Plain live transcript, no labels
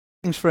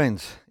Thanks,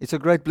 friends. It's a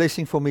great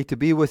blessing for me to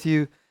be with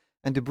you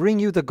and to bring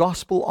you the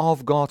gospel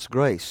of God's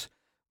grace.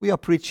 We are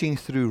preaching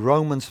through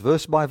Romans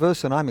verse by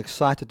verse, and I'm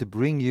excited to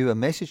bring you a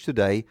message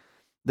today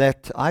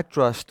that I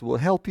trust will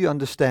help you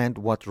understand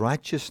what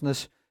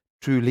righteousness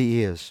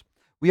truly is.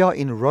 We are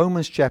in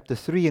Romans chapter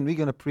 3, and we're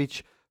going to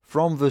preach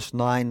from verse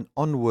 9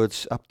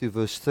 onwards up to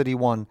verse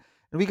 31.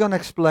 And we're going to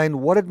explain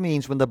what it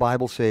means when the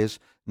Bible says,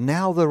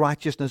 "Now the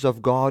righteousness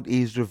of God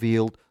is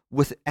revealed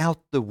without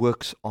the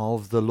works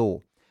of the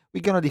law." We're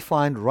going to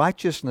define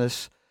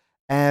righteousness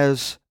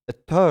as a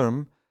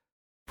term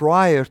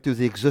prior to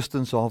the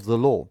existence of the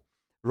law.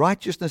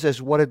 Righteousness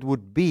as what it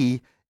would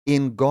be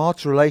in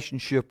God's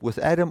relationship with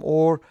Adam,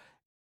 or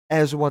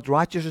as what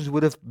righteousness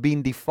would have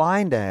been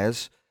defined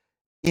as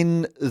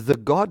in the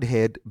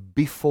Godhead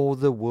before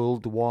the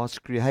world was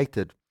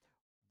created.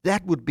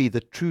 That would be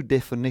the true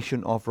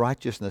definition of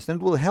righteousness, and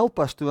it will help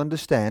us to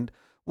understand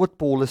what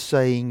Paul is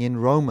saying in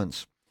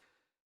Romans.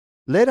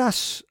 Let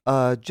us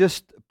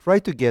just pray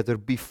together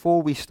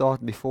before we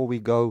start, before we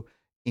go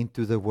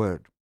into the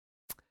Word.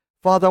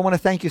 Father, I want to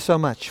thank you so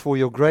much for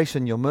your grace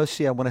and your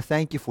mercy. I want to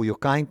thank you for your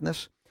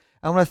kindness.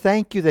 I want to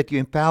thank you that you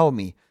empower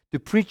me to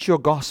preach your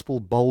gospel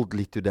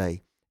boldly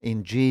today.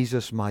 In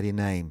Jesus' mighty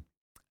name,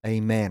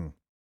 amen.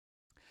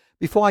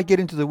 Before I get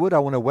into the Word, I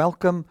want to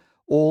welcome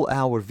all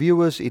our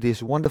viewers. It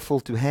is wonderful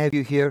to have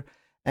you here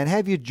and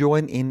have you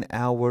join in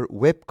our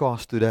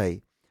webcast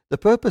today. The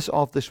purpose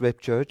of this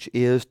web church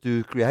is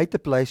to create a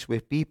place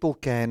where people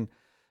can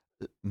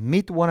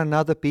meet one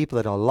another, people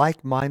that are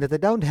like-minded. They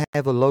don't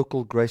have a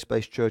local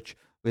grace-based church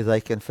where they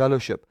can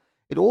fellowship.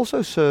 It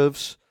also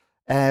serves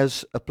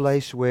as a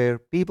place where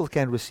people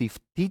can receive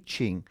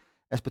teaching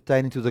as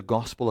pertaining to the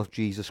gospel of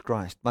Jesus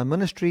Christ. My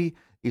ministry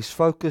is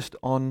focused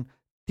on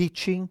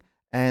teaching,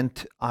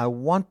 and I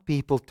want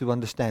people to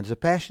understand. There's a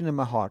passion in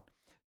my heart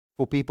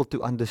for people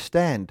to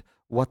understand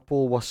what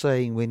Paul was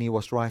saying when he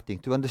was writing,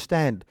 to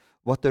understand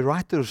what the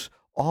writers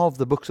of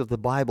the books of the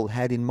Bible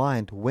had in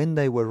mind when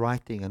they were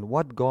writing, and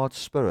what God's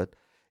Spirit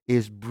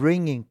is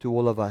bringing to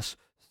all of us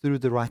through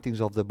the writings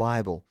of the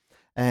Bible.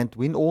 And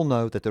we all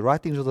know that the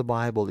writings of the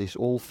Bible is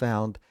all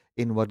found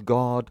in what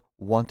God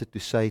wanted to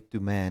say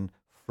to man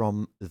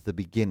from the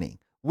beginning,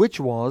 which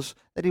was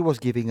that he was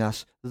giving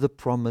us the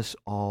promise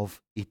of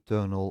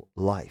eternal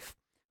life.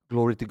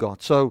 Glory to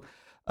God. So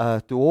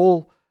to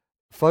all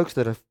folks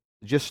that have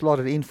just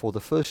slotted in for the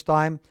first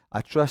time,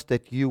 I trust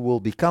that you will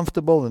be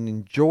comfortable and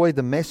enjoy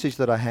the message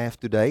that I have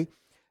today.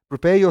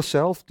 Prepare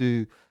yourself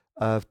to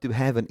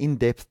have an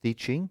in-depth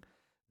teaching.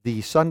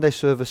 The Sunday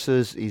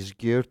services is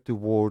geared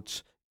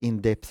towards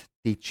in-depth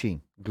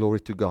teaching.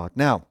 Glory to God.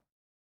 Now,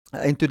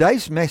 in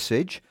today's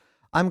message,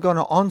 I'm going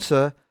to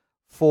answer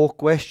 4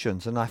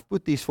 questions, and I've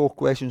put these 4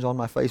 questions on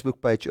my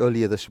Facebook page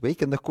earlier this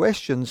week, and the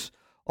questions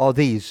are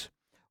these.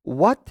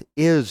 What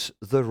is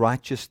the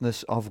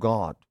righteousness of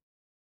God?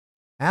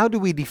 How do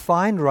we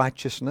define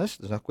righteousness?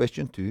 There's no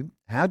question 2.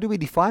 How do we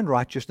define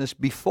righteousness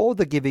before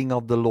the giving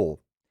of the law?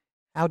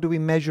 How do we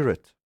measure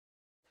it?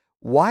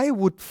 Why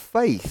would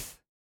faith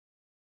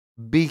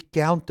be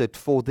counted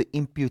for the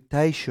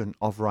imputation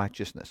of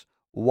righteousness?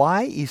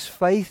 Why is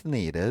faith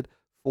needed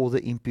for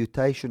the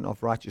imputation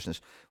of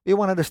righteousness? We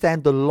want to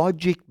understand the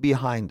logic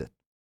behind it.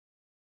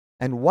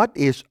 And what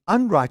is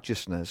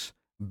unrighteousness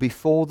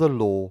before the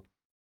law,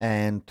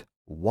 and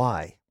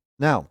why?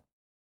 Now,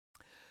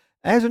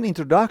 as an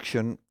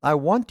introduction, I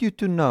want you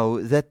to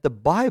know that the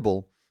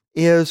Bible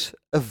is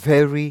a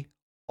very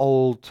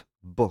old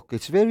book.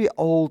 It's very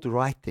old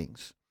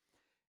writings.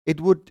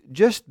 It would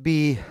just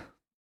be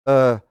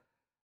a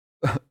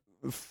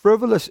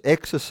frivolous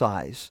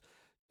exercise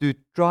to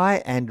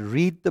try and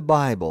read the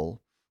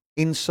Bible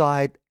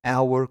inside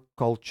our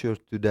culture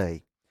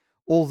today.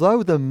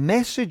 Although the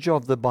message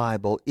of the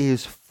Bible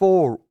is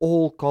for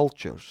all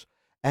cultures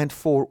and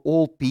for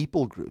all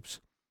people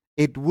groups,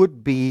 it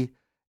would be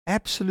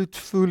absolute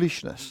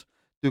foolishness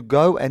to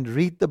go and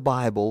read the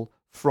Bible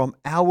from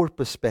our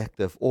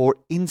perspective or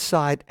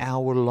inside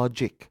our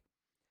logic,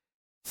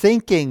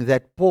 thinking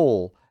that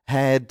Paul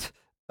had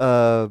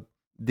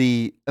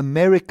the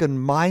American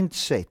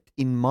mindset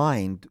in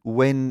mind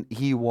when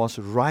he was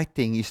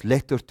writing his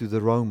letter to the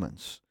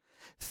Romans,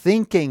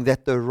 thinking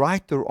that the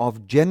writer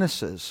of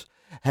Genesis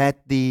had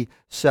the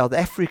South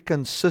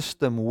African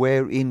system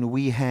wherein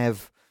we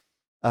have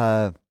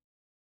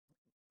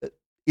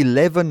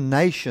 11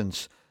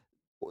 nations,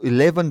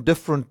 11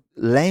 different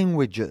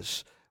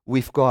languages.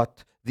 We've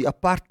got the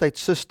apartheid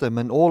system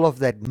and all of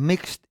that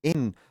mixed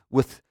in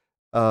with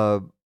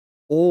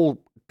all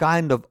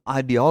kind of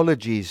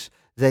ideologies,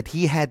 that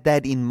he had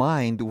that in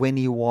mind when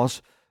he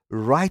was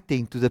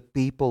writing to the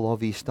people of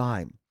his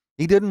time.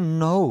 He didn't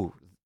know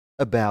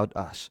about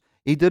us.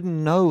 He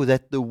didn't know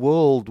that the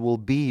world will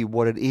be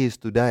what it is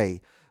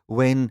today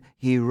when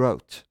he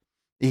wrote.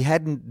 He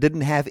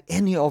didn't have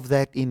any of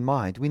that in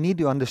mind. We need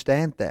to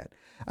understand that.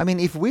 I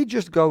mean, if we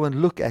just go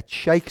and look at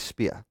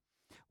Shakespeare,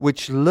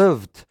 which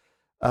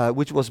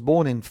was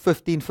born in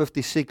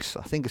 1556,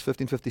 I think it's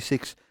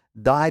 1556,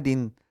 died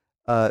in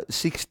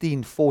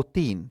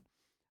 1614.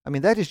 I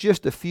mean, that is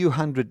just a few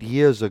hundred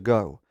years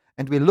ago.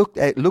 And we look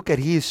at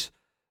his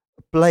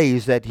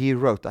plays that he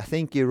wrote. I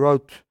think he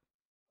wrote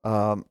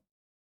um,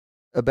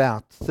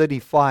 about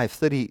 35,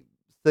 30,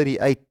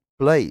 38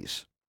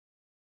 plays.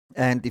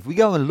 And if we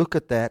go and look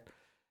at that,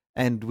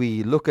 and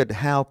we look at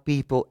how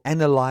people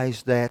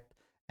analyze that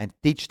and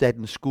teach that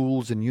in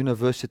schools and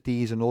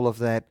universities and all of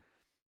that,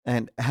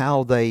 and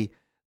how they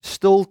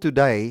still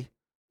today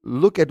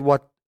look at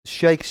what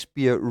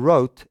Shakespeare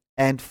wrote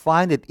and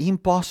find it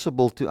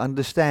impossible to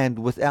understand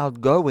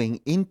without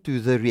going into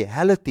the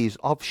realities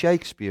of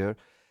Shakespeare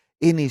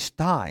in his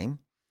time,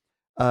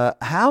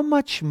 how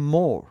much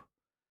more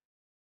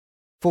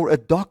for a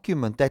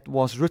document that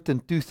was written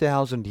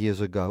 2,000 years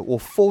ago or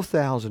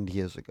 4,000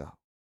 years ago?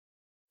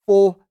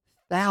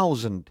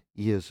 4,000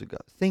 years ago.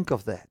 Think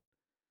of that.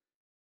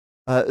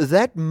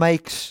 That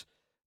makes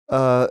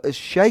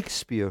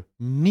Shakespeare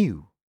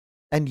new.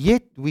 And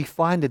yet we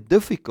find it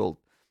difficult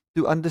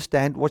to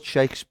understand what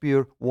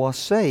Shakespeare was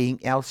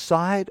saying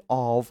outside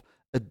of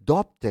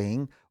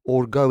adopting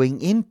or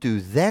going into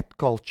that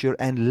culture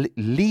and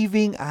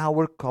leaving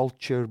our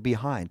culture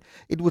behind.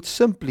 It would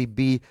simply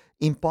be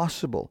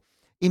impossible.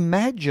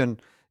 Imagine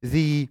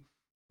the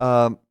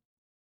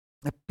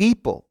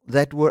people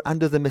that were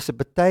under the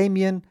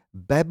Mesopotamian,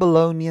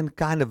 Babylonian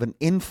kind of an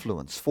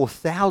influence for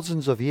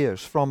thousands of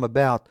years, from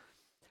about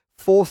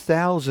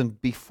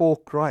 4,000 before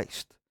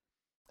Christ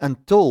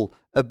until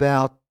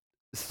about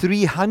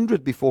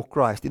 300 before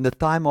Christ, in the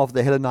time of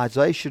the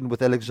Hellenization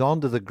with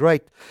Alexander the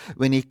Great,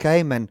 when he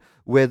came and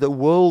where the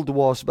world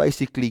was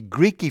basically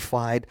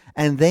Greekified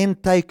and then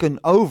taken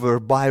over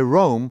by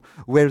Rome,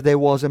 where there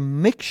was a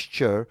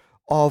mixture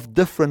of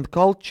different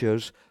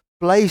cultures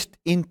placed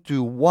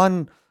into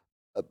one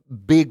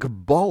big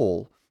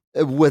bowl.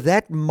 With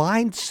that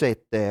mindset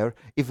there,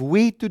 if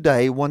we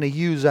today want to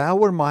use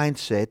our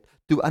mindset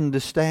to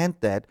understand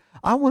that,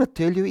 I want to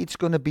tell you it's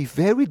going to be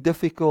very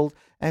difficult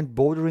and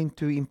bordering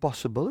to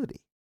impossibility.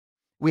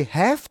 We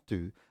have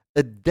to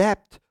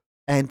adapt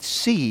and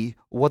see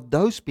what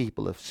those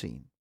people have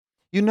seen.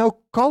 You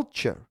know,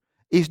 culture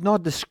is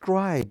not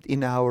described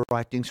in our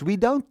writings. We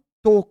don't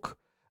talk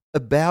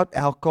about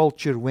our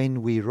culture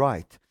when we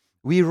write.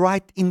 We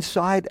write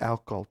inside our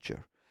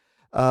culture.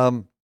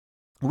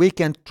 We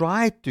can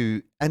try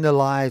to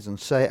analyze and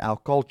say our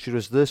culture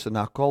is this and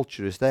our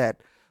culture is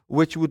that,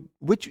 which would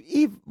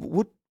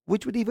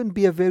even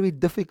be a very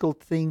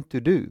difficult thing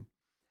to do.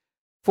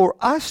 For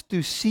us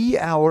to see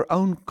our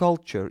own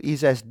culture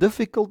is as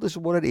difficult as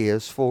what it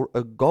is for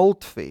a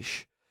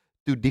goldfish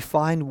to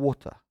define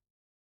water.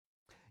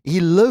 He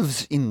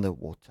lives in the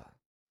water.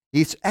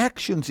 His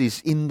actions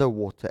is in the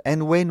water.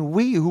 And when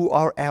we who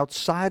are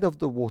outside of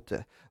the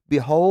water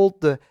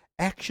behold the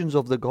actions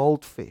of the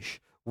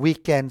goldfish, we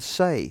can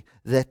say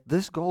that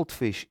this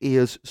goldfish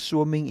is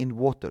swimming in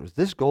water.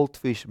 This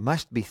goldfish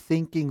must be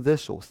thinking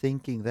this or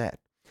thinking that.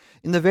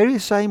 In the very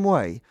same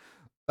way,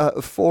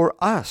 for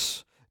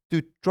us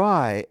to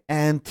try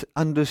and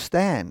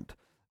understand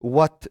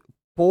what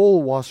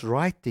Paul was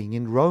writing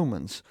in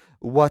Romans,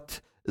 what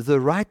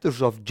the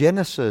writers of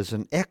Genesis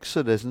and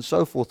Exodus and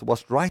so forth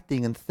was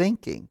writing and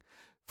thinking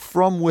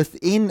from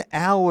within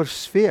our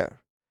sphere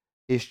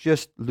is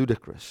just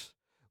ludicrous.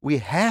 We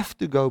have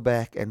to go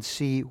back and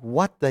see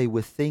what they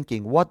were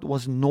thinking, what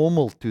was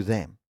normal to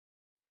them.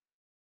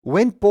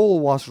 When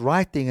Paul was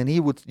writing and he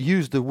would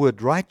use the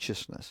word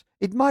righteousness,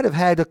 it might have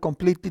had a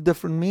completely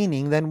different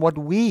meaning than what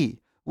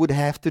we would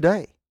have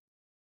today.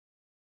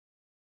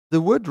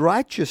 The word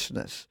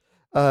righteousness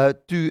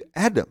to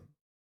Adam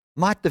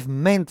might have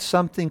meant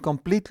something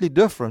completely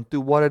different to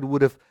what it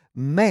would have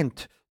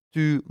meant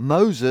to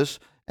Moses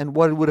and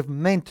what it would have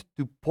meant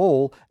to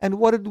Paul and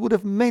what it would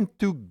have meant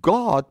to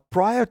God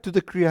prior to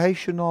the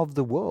creation of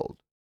the world.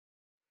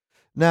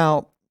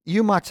 Now,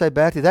 you might say,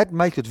 Bertie, that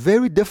makes it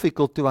very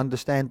difficult to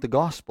understand the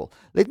gospel.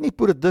 Let me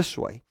put it this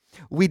way.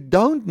 We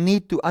don't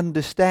need to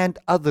understand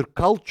other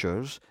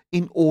cultures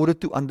in order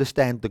to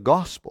understand the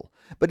gospel.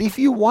 But if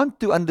you want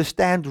to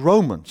understand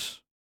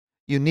Romans,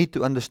 you need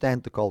to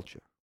understand the culture.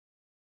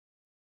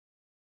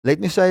 Let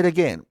me say it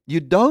again.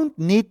 You don't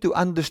need to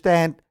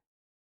understand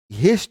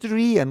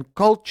history and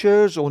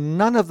cultures or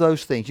none of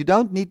those things. You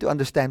don't need to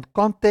understand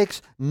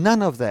context,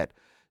 none of that,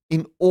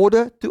 in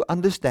order to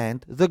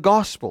understand the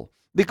gospel.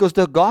 Because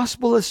the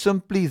gospel is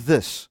simply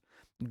this.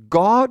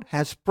 God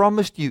has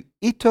promised you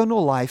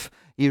eternal life.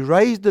 He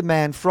raised a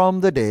man from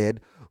the dead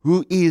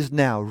who is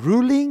now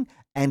ruling,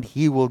 and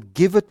he will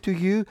give it to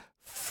you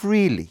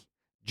freely.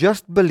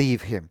 Just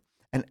believe him.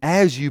 And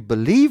as you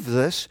believe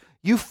this,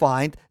 you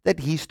find that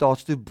he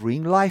starts to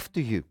bring life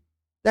to you.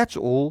 That's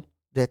all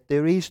that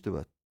there is to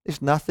it.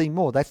 There's nothing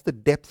more. That's the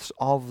depths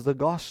of the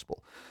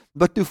gospel.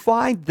 But to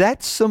find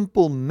that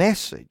simple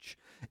message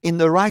in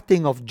the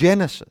writing of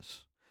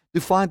Genesis, to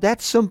find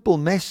that simple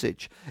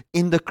message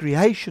in the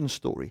creation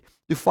story,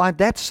 to find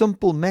that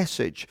simple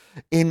message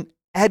in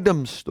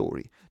Adam's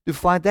story, to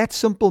find that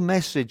simple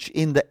message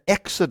in the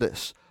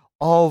Exodus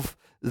of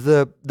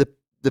the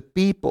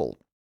people,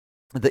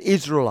 the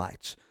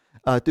Israelites,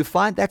 to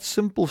find that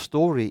simple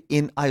story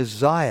in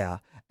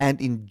Isaiah and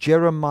in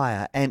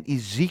Jeremiah and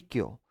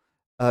Ezekiel,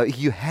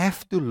 you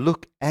have to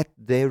look at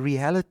their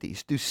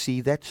realities to see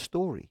that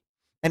story.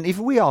 And if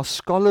we are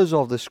scholars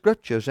of the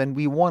scriptures and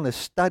we want to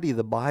study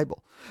the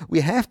Bible,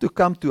 we have to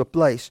come to a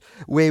place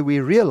where we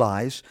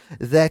realize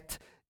that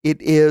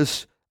it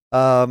is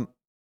that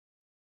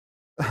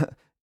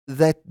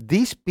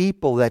these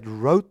people that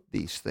wrote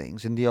these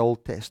things in the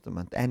Old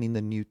Testament and in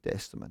the New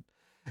Testament,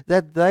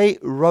 that they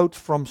wrote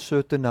from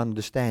certain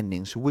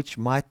understandings which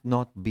might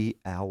not be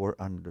our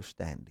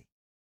understanding.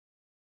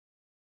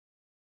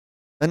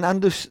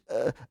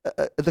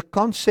 The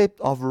concept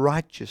of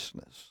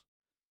righteousness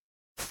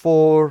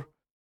for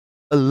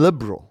a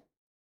liberal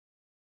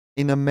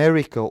in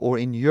America or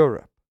in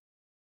Europe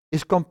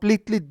is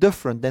completely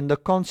different than the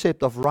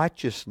concept of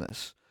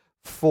righteousness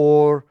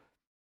for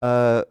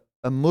a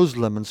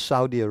Muslim in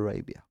Saudi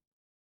Arabia.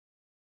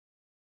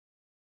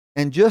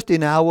 And just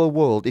in our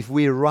world, if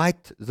we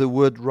write the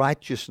word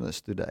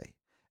righteousness today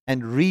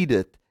and read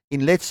it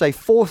in, let's say,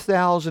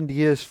 4,000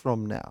 years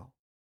from now,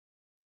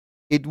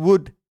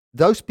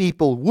 those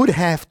people would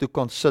have to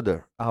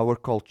consider our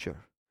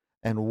culture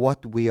and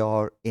what we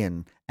are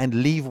in and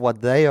leave what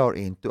they are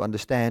in to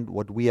understand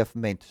what we have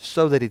meant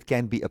so that it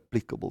can be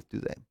applicable to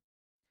them.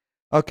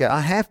 Okay,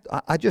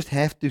 I just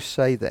have to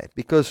say that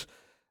because,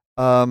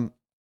 and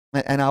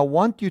I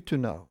want you to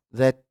know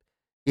that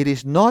it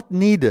is not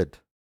needed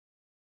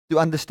to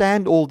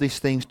understand all these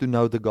things to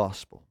know the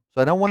gospel.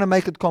 So I don't want to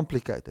make it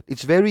complicated.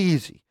 It's very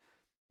easy.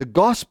 The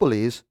gospel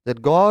is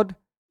that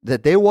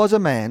there was a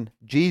man,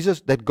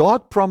 Jesus, that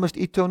God promised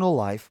eternal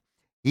life.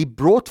 He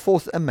brought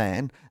forth a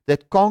man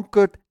that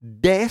conquered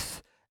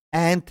death,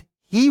 and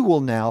he will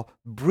now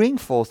bring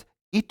forth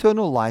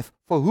eternal life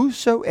for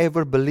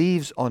whosoever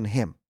believes on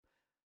him.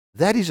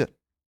 That is it.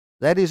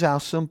 That is how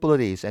simple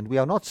it is. And we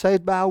are not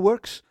saved by our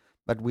works,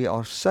 but we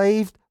are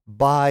saved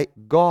by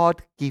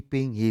God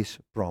keeping his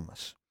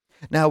promise.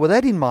 Now, with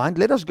that in mind,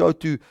 let us go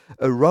to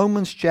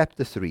Romans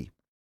chapter 3.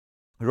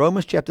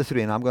 Romans chapter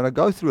 3, and I'm going to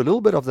go through a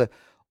little bit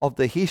of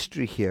the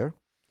history here.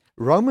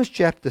 Romans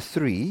chapter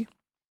 3,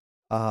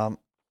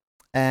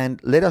 and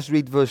let us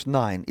read verse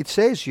 9. It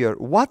says here,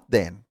 "What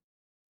then?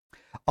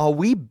 Are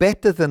we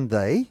better than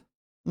they?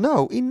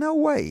 No, in no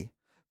way.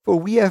 For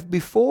we have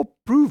before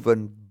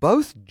proven,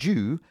 both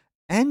Jew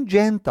and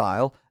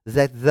Gentile,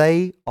 that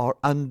they are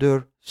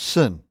under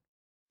sin."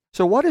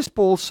 So what is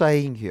Paul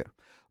saying here?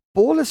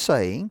 Paul is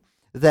saying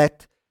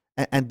that,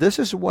 and this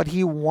is what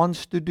he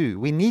wants to do.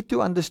 We need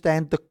to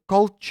understand the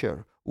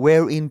culture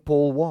wherein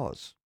Paul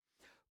was.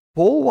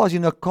 Paul was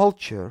in a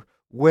culture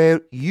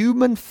where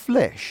human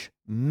flesh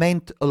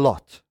meant a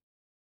lot.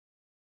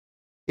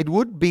 It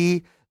would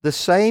be the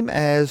same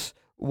as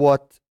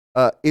what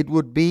it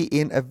would be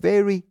in a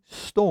very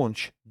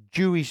staunch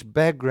Jewish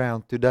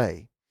background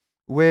today,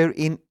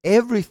 wherein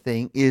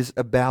everything is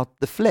about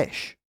the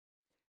flesh.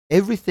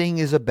 Everything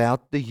is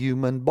about the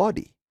human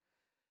body,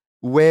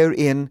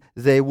 wherein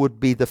there would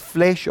be the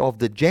flesh of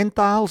the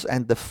Gentiles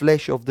and the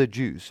flesh of the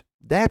Jews.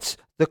 That's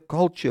the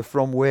culture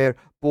from where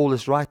Paul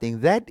is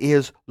writing. That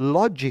is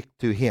logic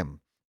to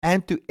him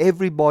and to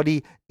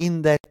everybody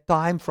in that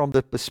time from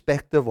the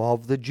perspective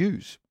of the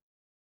Jews.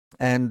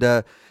 And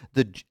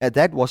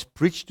that was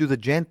preached to the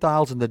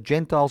Gentiles, and the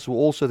Gentiles were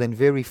also then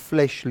very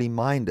fleshly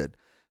minded.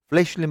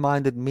 Fleshly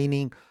minded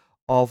meaning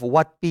of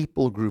what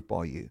people group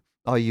are you?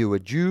 Are you a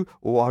Jew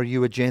or are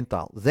you a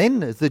Gentile? Then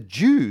the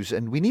Jews,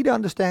 and we need to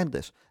understand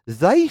this,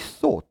 they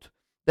thought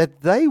that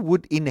they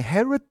would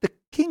inherit the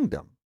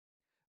kingdom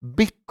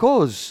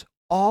because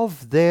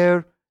of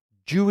their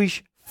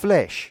Jewish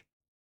flesh.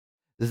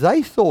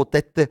 They thought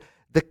that the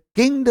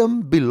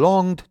kingdom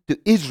belonged to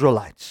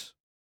Israelites.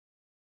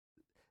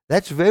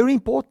 That's very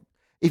important.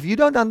 If you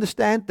don't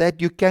understand that,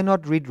 you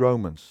cannot read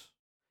Romans.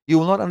 You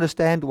will not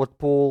understand what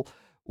Paul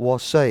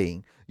was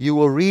saying. You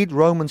will read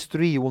Romans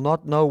 3, you will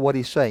not know what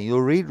he's saying.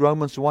 You'll read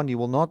Romans 1, you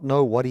will not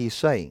know what he's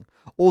saying.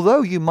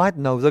 Although you might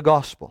know the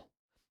gospel.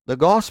 The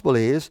gospel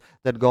is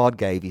that God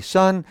gave his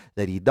son,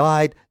 that he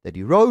died, that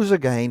he rose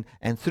again,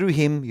 and through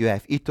him you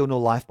have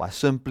eternal life by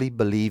simply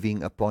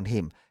believing upon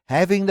him,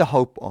 having the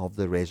hope of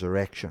the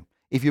resurrection.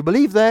 If you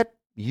believe that,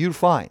 you're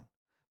fine.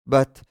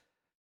 But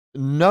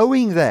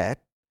knowing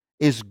that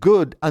is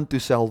good unto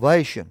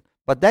salvation,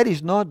 but that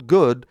is not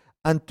good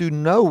unto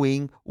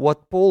knowing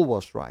what Paul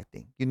was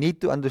writing. You need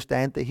to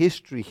understand the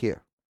history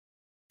here.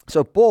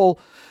 So Paul,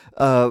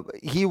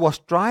 he was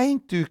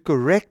trying to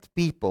correct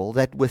people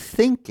that were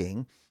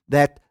thinking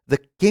that the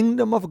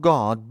kingdom of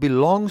God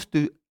belongs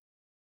to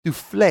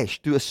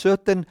flesh, to a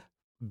certain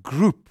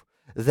group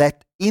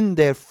that in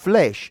their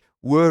flesh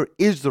were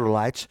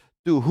Israelites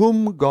to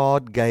whom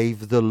God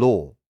gave the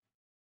law.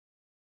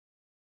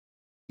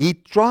 He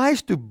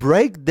tries to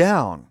break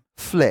down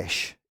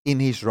flesh in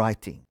his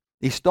writing.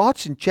 He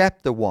starts in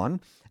chapter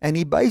 1 and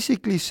he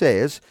basically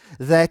says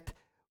that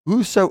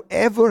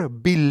whosoever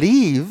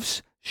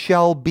believes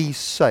shall be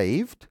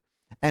saved,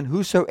 and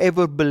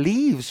whosoever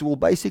believes will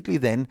basically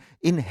then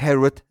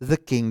inherit the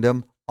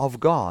kingdom of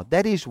God.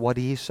 That is what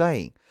he is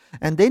saying.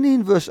 And then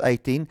in verse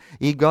 18,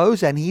 he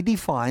goes and he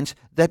defines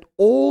that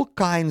all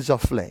kinds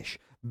of flesh,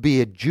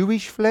 be it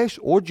Jewish flesh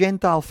or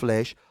Gentile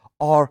flesh,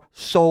 are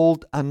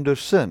sold under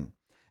sin.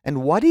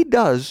 And what he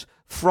does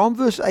from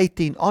verse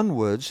 18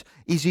 onwards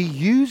is he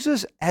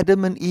uses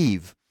Adam and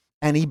Eve,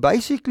 and he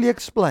basically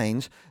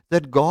explains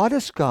that God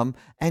has come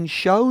and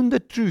shown the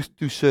truth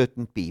to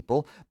certain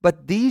people,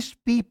 but these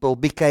people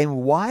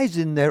became wise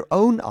in their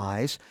own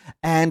eyes,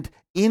 and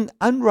in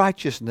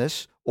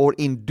unrighteousness or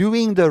in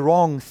doing the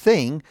wrong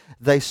thing,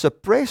 they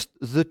suppressed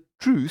the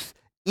truth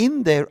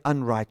in their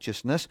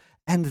unrighteousness,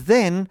 and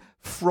then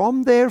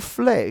from their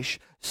flesh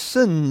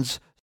sins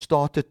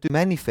started to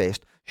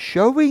manifest,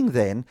 showing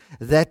then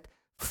that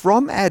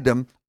from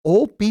Adam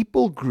all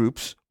people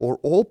groups or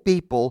all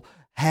people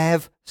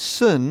have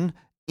sin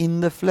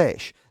in the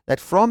flesh. That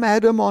from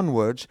Adam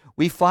onwards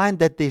we find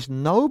that there's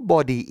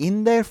nobody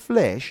in their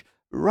flesh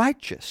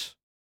righteous.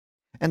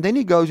 And then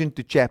he goes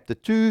into chapter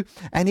 2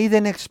 and he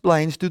then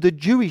explains to the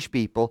Jewish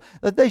people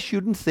that they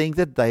shouldn't think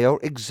that they are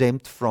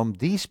exempt from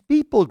these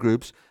people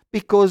groups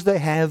because they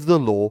have the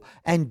law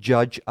and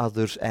judge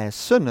others as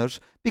sinners,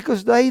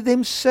 because they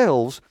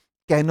themselves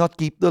cannot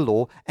keep the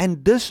law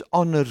and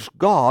dishonors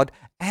God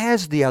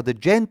as the other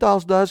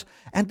Gentiles does.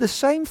 And the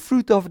same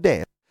fruit of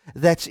death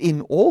that's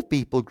in all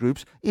people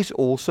groups is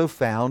also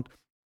found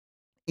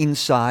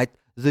inside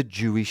the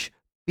Jewish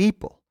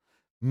people,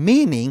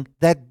 meaning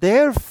that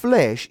their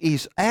flesh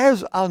is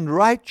as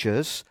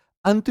unrighteous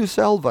unto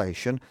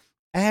salvation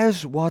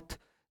as what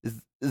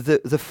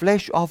the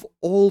flesh of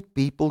all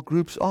people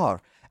groups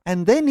are.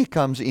 And then he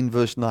comes in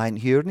verse 9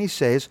 here and he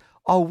says,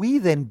 are we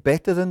then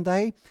better than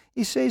they?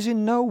 He says,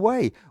 in no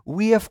way.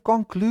 We have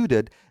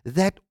concluded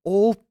that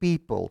all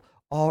people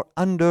are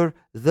under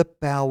the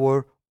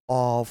power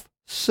of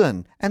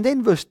sin. And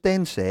then verse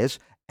 10 says,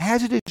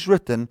 as it is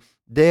written,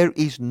 there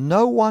is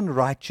no one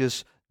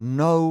righteous,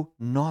 no,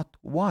 not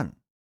one.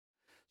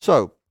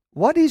 So,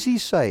 what is he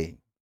saying?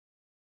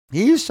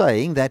 He is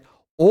saying that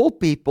all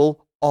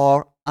people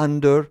are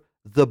under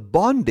the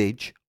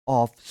bondage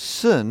of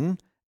sin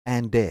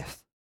and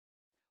death.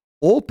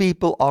 All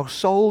people are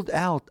sold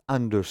out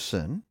under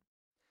sin,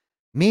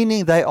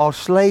 meaning they are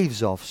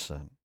slaves of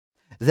sin,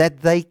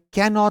 that they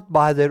cannot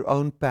by their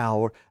own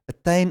power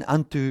attain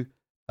unto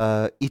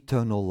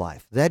eternal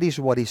life. That is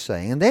what he's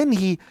saying. And then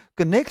he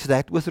connects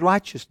that with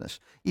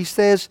righteousness. He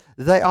says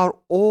they are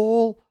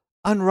all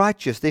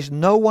unrighteous. There's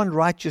no one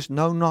righteous,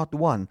 no, not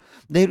one.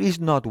 There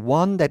is not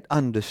one that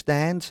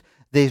understands.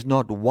 There's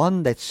not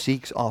one that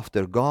seeks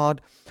after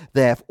God.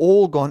 They have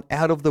all gone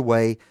out of the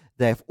way.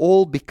 They have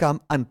all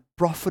become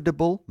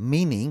unprofitable,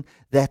 meaning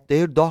that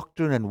their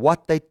doctrine and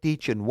what they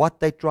teach and what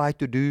they try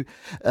to do,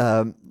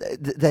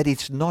 that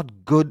it's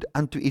not good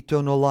unto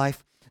eternal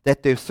life.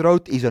 That their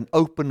throat is an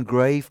open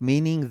grave,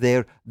 meaning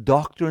their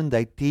doctrine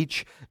they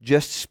teach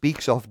just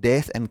speaks of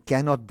death and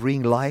cannot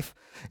bring life.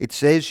 It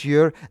says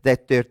here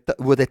that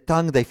with their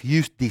tongue they've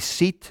used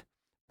deceit.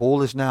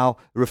 Paul is now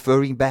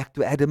referring back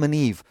to Adam and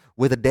Eve,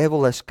 where the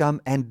devil has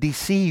come and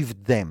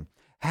deceived them.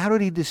 How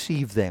did he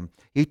deceive them?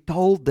 He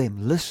told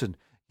them, listen,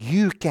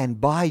 you can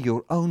by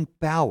your own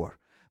power,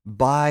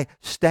 by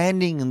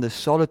standing in the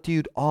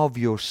solitude of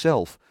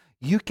yourself,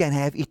 you can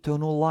have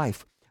eternal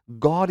life.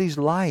 God is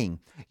lying.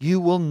 You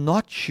will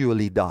not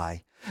surely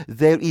die.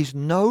 There is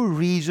no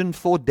reason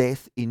for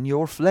death in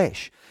your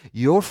flesh.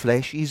 Your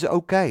flesh is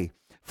okay.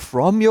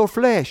 From your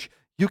flesh,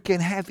 you can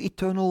have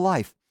eternal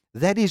life.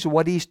 That is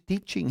what he's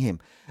teaching him.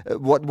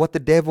 What the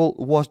devil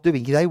was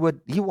doing.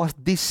 He was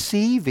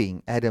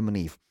deceiving Adam and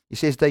Eve. He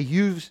says they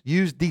use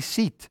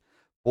deceit.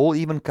 Paul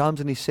even comes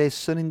and he says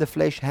sin in the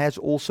flesh has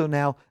also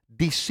now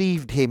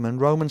deceived him in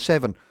Romans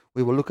 7.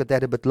 We will look at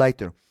that a bit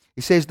later.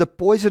 He says the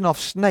poison of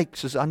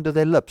snakes is under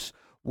their lips.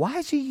 Why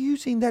is he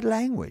using that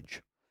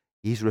language?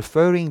 He's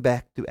referring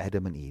back to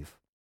Adam and Eve.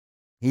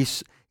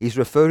 He's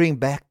referring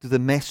back to the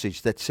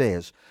message that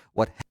says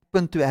what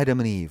happened to Adam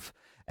and Eve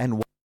and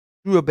what's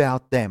true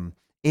about them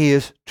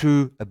is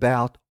true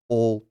about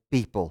all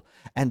people,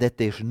 and that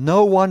there's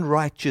no one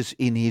righteous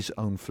in his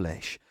own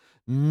flesh.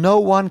 No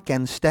one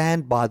can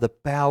stand by the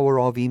power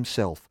of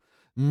himself.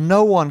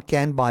 No one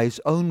can by his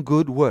own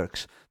good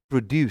works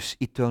produce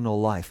eternal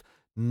life.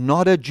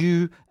 Not a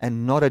Jew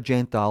and not a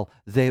Gentile.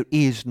 There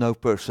is no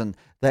person.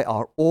 They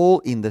are all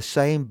in the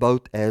same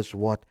boat as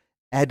what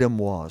Adam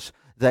was.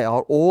 They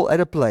are all at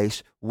a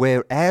place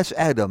where, as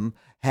Adam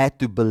had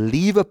to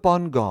believe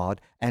upon God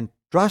and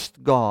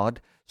trust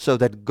God so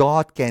that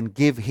God can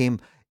give him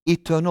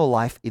eternal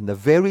life, in the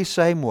very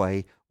same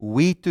way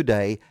we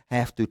today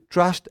have to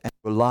trust and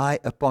rely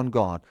upon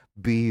God.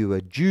 Be you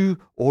a Jew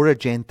or a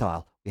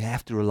Gentile, we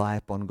have to rely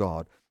upon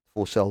God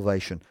for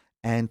salvation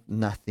and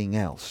nothing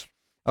else.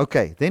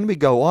 Okay, then we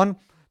go on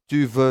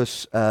to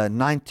verse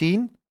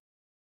 19.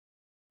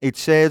 It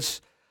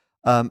says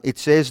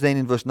then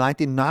in verse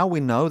 19, now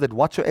we know that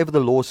whatsoever the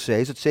law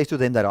says, it says to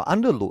them that are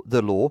under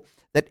the law,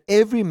 that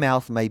every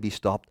mouth may be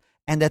stopped,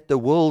 and that the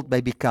world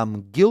may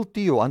become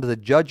guilty or under the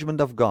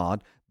judgment of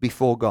God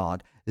before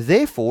God.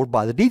 Therefore,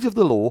 by the deeds of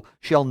the law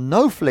shall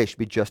no flesh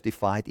be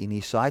justified in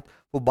his sight,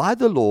 for by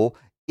the law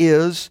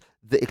is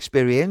the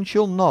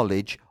experiential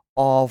knowledge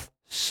of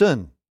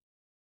sin.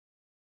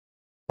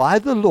 By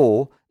the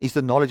law is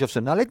the knowledge of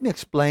sin. Now let me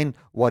explain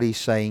what he's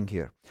saying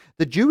here.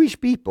 The Jewish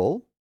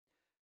people,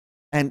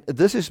 and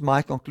this is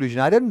my conclusion.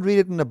 I didn't read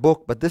it in a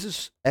book, but this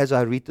is, as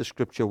I read the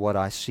scripture, what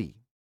I see.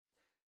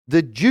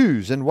 The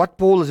Jews, and what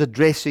Paul is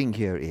addressing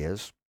here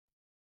is,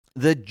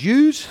 the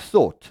Jews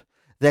thought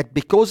that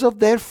because of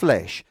their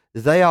flesh,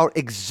 they are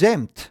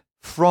exempt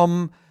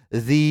from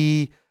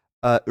the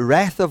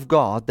wrath of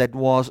God that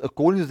was,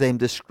 according to them,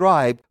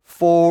 described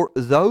for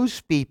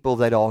those people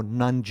that are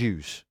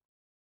non-Jews.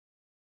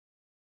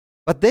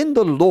 But then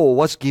the law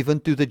was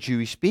given to the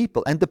Jewish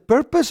people. And the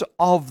purpose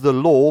of the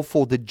law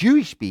for the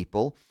Jewish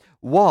people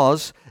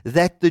was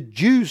that the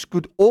Jews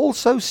could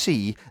also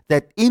see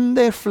that in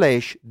their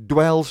flesh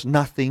dwells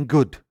nothing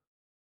good.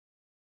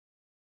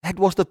 That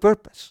was the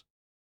purpose.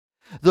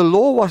 The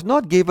law was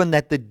not given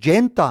that the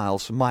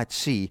Gentiles might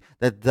see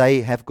that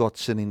they have got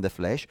sin in the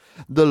flesh.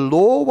 The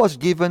law was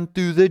given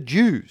to the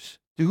Jews.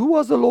 To who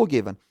was the law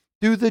given?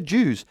 To the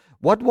Jews.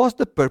 What was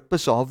the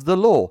purpose of the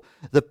law?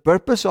 The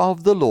purpose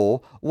of the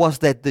law was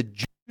that the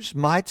Jews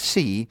might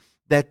see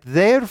that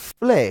their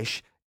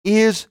flesh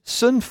is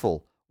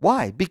sinful.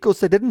 Why? Because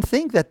they didn't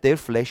think that their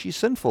flesh is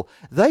sinful.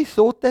 They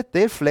thought that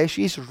their flesh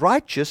is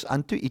righteous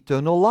unto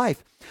eternal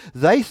life.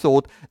 They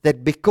thought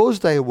that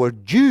because they were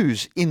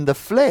Jews in the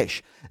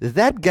flesh,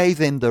 that gave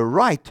them the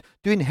right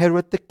to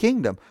inherit the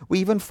kingdom. We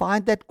even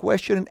find that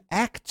question in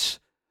Acts.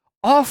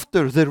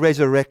 After the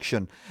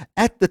resurrection,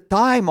 at the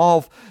time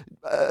of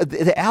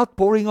the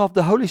outpouring of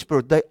the Holy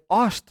Spirit, they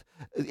asked,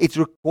 it's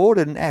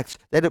recorded in Acts,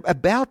 that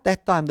about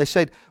that time they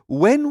said,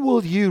 when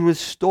will you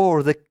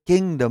restore the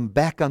kingdom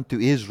back unto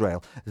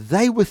Israel?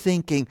 They were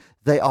thinking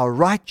they are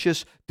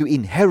righteous to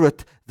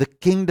inherit the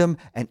kingdom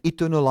and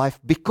eternal life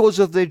because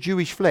of their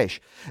Jewish flesh.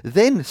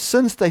 Then,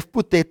 since they've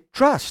put their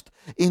trust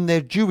in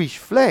their Jewish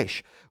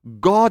flesh,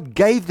 God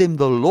gave them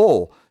the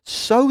law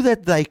so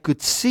that they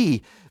could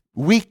see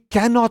we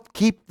cannot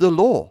keep the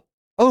law.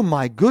 Oh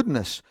my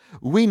goodness,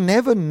 we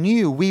never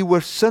knew we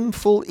were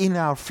sinful in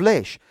our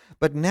flesh.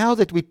 But now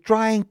that we're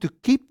trying to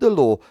keep the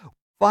law,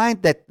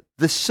 find that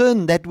the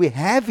sin that we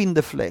have in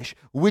the flesh,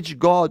 which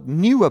God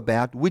knew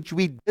about, which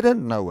we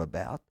didn't know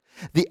about,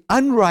 the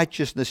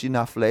unrighteousness in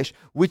our flesh,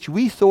 which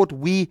we thought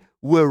we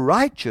were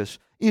righteous,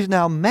 is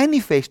now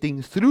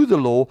manifesting through the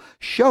law,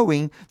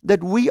 showing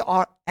that we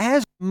are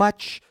as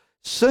much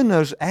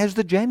sinners as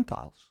the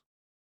Gentiles.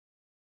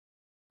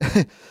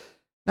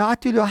 Now, I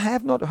tell you, I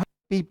have not heard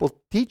people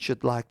teach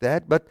it like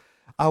that, but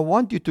I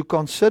want you to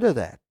consider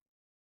that.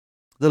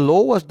 The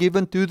law was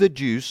given to the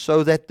Jews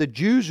so that the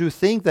Jews who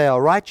think they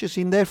are righteous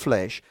in their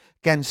flesh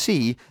can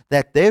see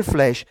that their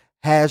flesh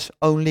has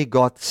only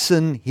got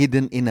sin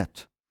hidden in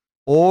it,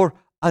 or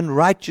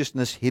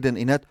unrighteousness hidden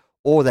in it,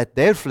 or that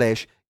their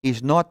flesh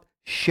is not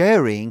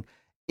sharing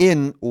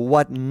in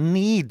what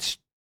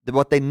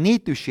they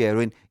need to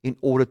share in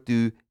order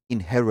to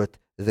inherit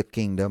the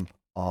kingdom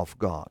of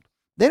God.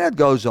 Then it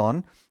goes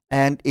on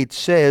and it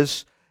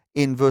says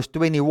in verse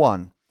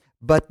 21,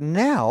 but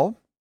now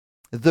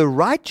the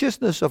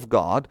righteousness of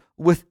God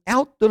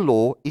without the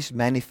law is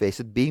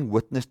manifested, being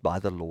witnessed by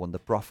the law and the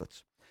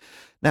prophets.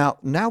 Now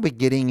we're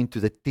getting into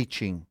the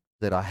teaching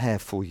that I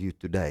have for you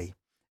today,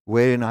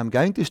 wherein I'm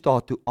going to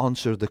start to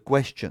answer the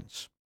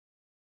questions.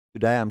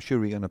 Today I'm sure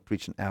we're going to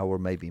preach an hour,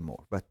 maybe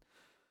more, but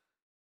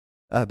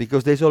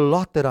because there's a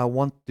lot that I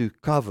want to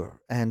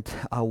cover, and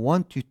I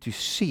want you to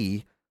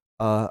see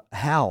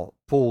how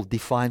Paul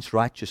defines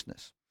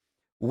righteousness.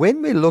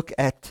 When we look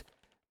at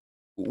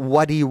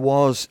what he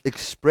was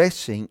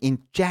expressing in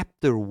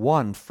chapter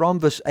 1 from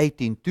verse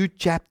 18 to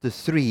chapter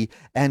 3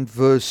 and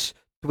verse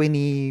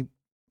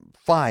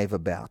 25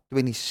 about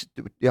 20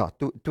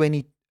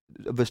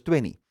 verse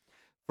 20,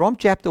 from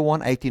chapter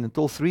 1:18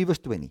 until 3 verse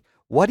 20,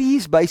 what he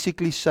is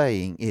basically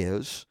saying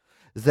is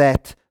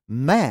that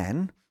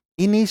man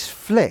in his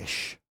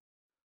flesh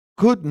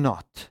could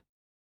not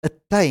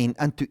attain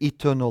unto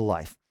eternal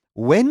life.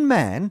 When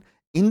man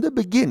in the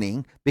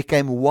beginning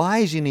became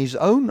wise in his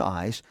own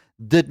eyes,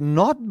 did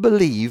not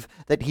believe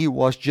that he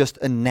was just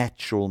a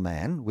natural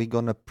man. We're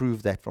going to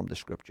prove that from the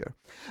scripture.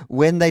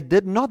 When they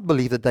did not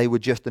believe that they were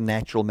just a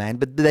natural man,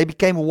 but they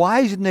became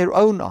wise in their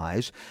own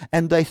eyes,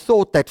 and they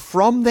thought that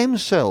from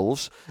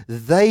themselves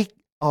they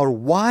are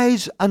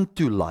wise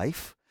unto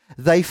life,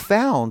 they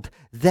found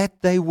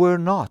that they were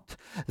not.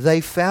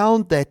 They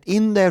found that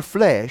in their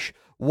flesh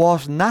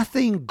was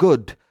nothing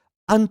good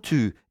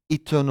unto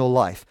eternal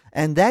life.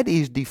 And that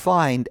is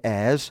defined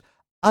as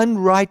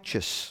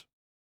unrighteous.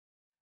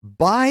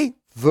 By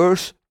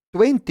verse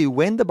 20,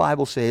 when the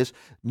Bible says,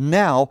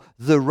 now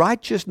the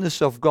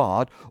righteousness of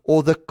God,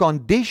 or the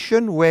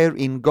condition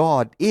wherein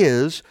God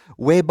is,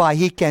 whereby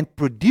He can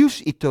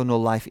produce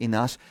eternal life in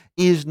us,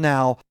 is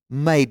now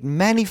made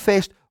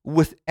manifest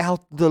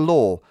without the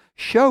law,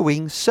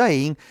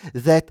 saying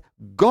that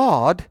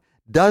God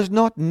does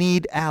not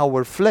need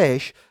our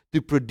flesh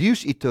to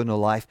produce eternal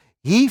life.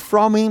 He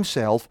from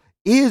Himself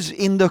is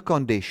in the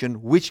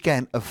condition which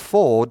can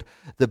afford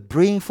the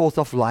bringing forth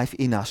of life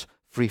in us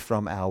free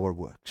from our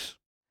works.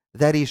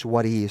 That is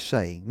what he is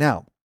saying.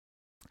 Now,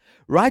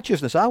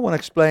 righteousness, I want to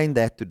explain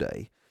that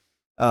today.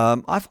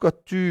 I've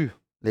got two,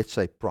 let's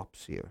say,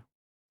 props here.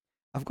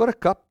 I've got a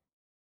cup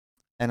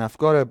and I've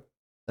got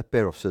a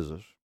pair of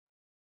scissors.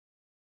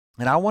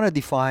 And I want to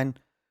define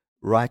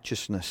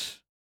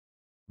righteousness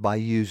by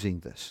using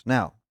this.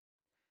 Now,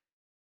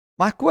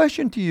 my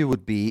question to you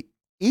would be,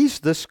 is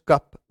this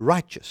cup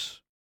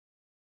righteous?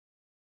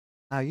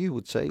 Now you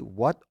would say,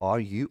 what are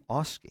you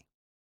asking?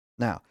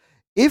 Now,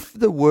 if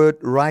the word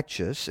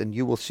righteous, and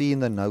you will see in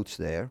the notes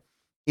there,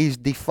 is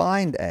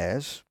defined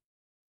as,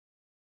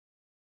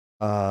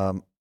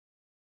 according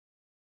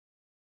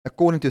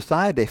to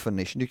Thayer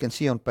definition, you can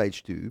see on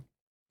page 2,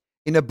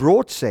 in a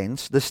broad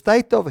sense, the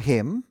state of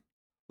him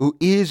who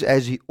is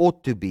as he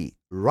ought to be,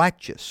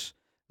 righteous,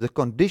 the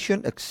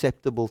condition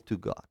acceptable to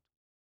God.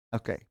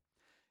 Okay.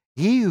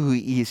 He who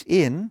is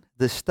in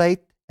the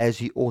state as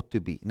he ought to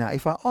be. Now,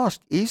 if I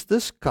ask, is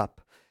this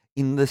cup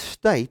in the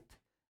state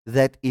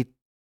that it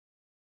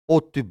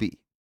ought to be?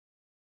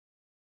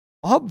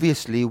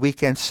 Obviously, we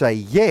can say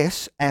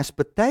yes, as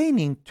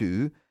pertaining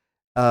to,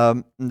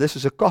 this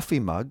is a coffee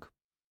mug,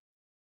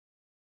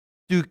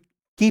 to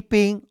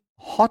keeping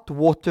hot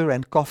water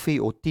and coffee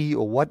or tea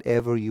or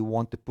whatever you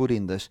want to put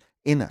in this,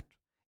 in it.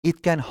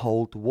 It can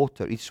hold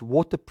water. It's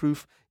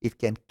waterproof. It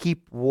can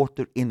keep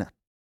water in it.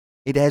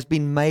 It has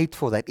been made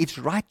for that. It's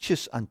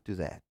righteous unto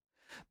that.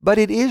 But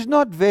it is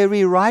not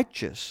very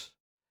righteous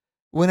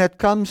when it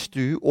comes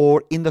to,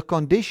 or in the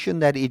condition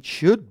that it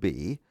should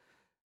be,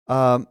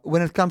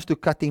 when it comes to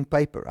cutting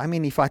paper. I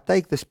mean, if I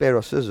take this pair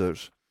of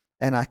scissors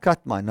and I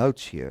cut my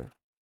notes here,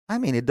 I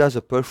mean, it does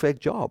a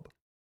perfect job.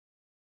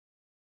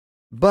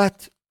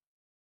 But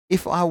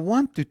if I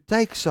want to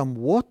take some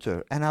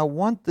water and I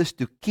want this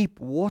to keep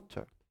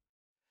water,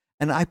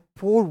 and I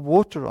pour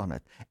water on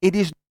it, it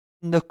is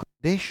in the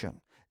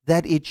condition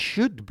that it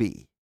should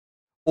be,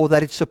 or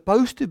that it's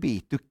supposed to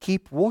be, to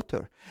keep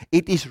water.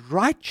 It is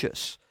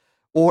righteous,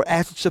 or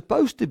as it's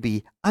supposed to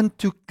be,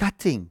 unto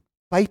cutting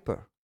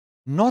paper,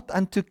 not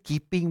unto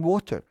keeping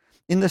water.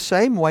 In the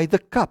same way, the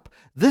cup.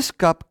 This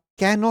cup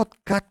cannot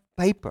cut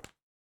paper.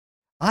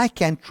 I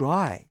can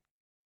try.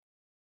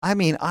 I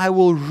mean, I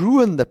will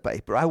ruin the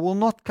paper. I will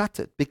not cut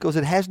it because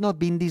it has not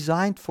been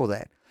designed for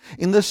that.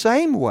 In the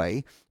same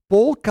way,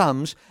 Paul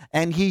comes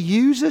and he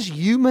uses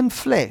human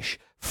flesh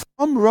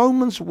from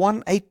Romans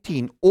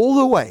 1:18 all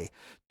the way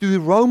to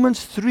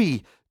Romans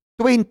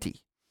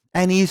 3:20.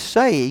 And he's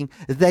saying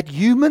that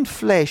human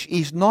flesh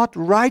is not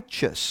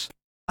righteous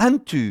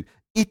unto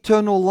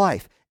eternal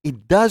life.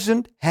 It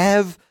doesn't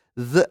have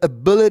the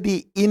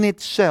ability in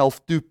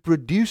itself to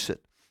produce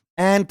it.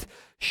 And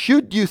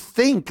should you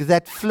think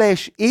that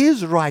flesh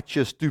is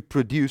righteous to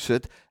produce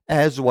it,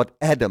 as what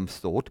Adam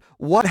thought,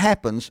 what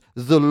happens?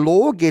 The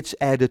law gets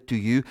added to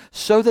you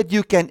so that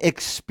you can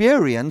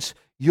experience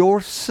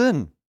your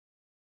sin.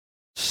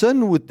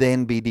 Sin would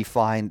then be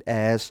defined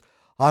as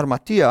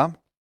harmatia.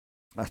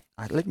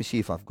 Let me see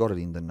if I've got it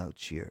in the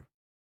notes here.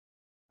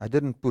 I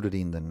didn't put it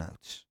in the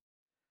notes.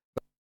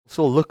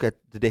 So look at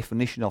the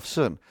definition of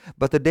sin.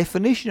 But the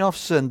definition of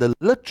sin, the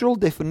literal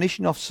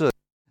definition of sin,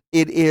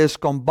 it is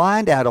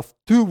combined out of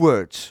two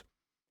words.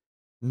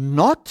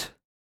 Not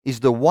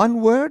is the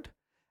one word,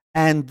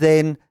 and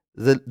then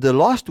the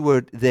last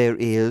word there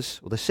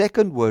is, or the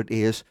second word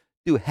is,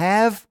 to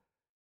have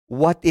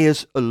what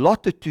is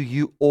allotted to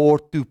you, or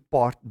to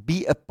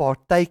be a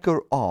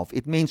partaker of.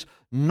 It means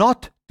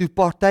not to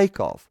partake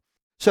of.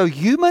 So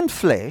human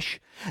flesh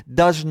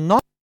does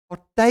not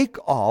partake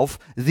of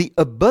the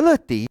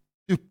ability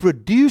to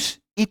produce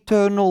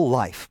eternal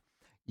life.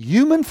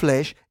 Human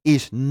flesh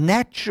is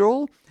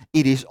natural,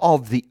 it is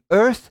of the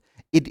earth,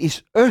 it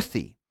is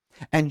earthy.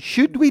 And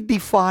should we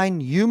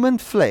define human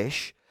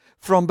flesh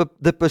from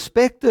the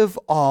perspective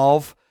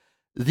of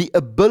the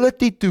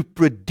ability to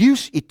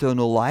produce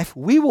eternal life,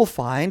 we will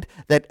find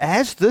that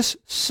as this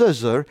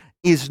scissor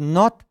is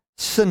not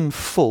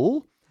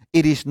sinful,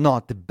 it is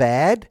not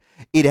bad,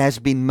 it has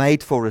been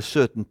made for a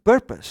certain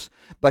purpose.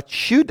 But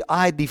should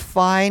I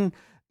define,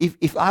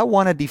 if I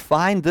want to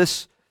define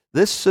this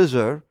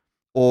scissor,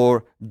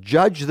 or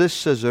judge this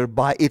scissor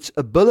by its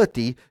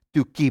ability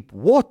to keep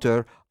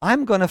water,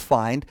 I'm going to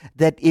find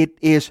that it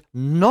is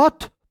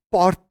not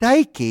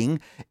partaking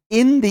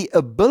in the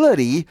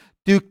ability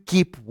to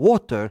keep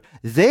water.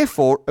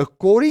 Therefore,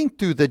 according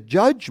to the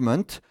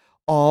judgment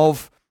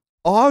of,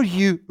 are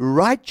you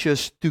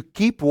righteous to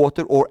keep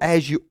water, or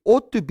as you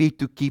ought to be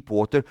to keep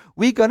water,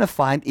 we're going to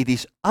find it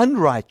is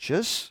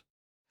unrighteous.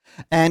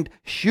 And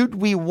should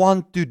we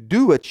want to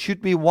do it,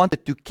 should we want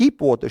it to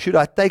keep water, should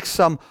I take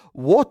some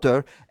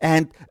water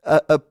and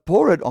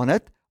pour it on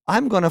it,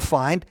 I'm going to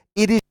find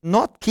it is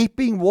not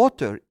keeping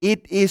water.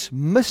 It is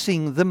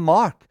missing the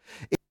mark.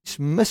 It's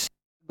missing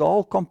the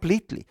goal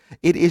completely.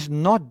 It is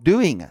not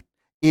doing it.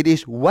 It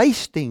is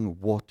wasting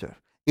water.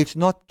 It's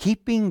not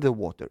keeping the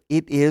water.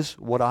 It is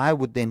what I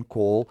would then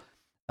call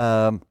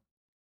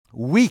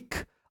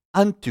weak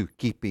unto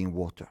keeping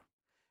water.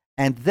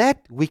 And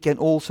that we can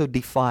also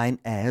define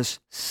as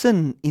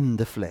sin in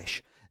the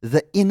flesh.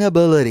 the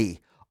inability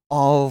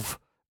of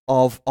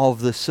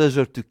the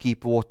scissor to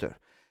keep water.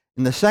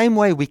 In the same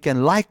way, we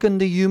can liken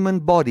the human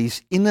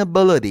body's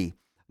inability,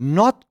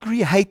 not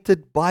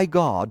created by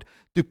God,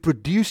 to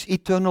produce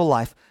eternal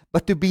life,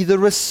 but to be the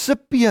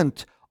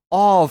recipient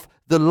of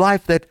the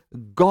life that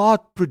God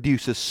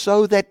produces,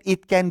 so that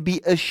it can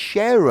be a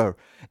sharer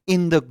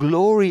in the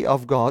glory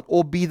of God,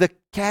 or be the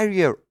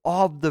carrier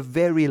of the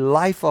very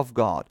life of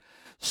God,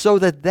 so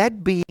that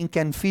that being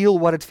can feel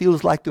what it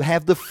feels like to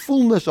have the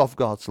fullness of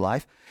God's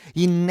life.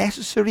 He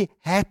necessarily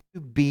had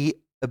to be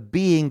a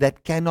being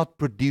that cannot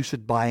produce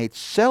it by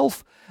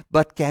itself,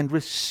 but can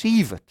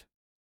receive it.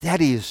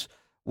 That is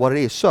what it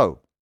is. So,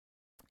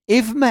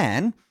 if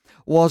man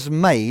was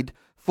made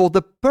for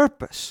the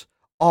purpose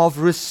of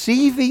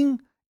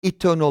receiving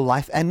eternal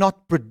life and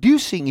not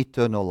producing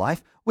eternal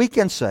life, we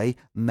can say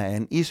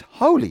man is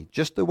holy,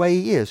 just the way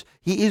he is.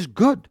 He is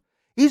good.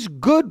 He's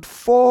good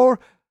for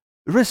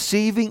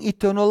receiving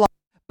eternal life,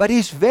 but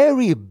he's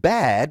very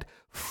bad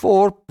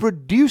for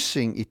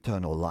producing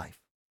eternal life.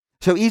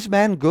 So is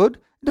man good?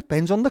 It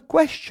depends on the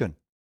question.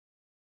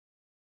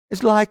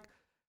 It's like,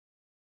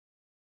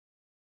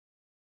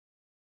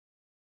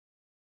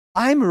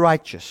 I'm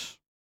righteous.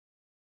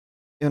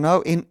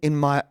 I'm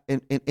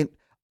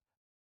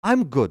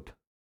good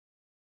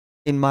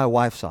in my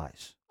wife's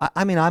eyes.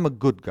 I mean, I'm a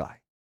good guy.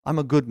 I'm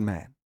a good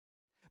man.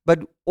 But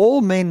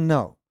all men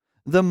know,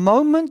 the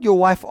moment your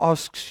wife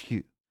asks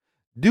you,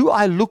 do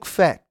I look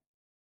fat?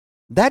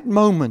 That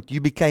moment you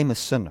became a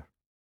sinner.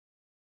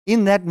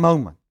 In that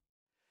moment,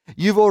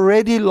 you've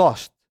already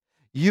lost.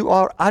 You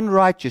are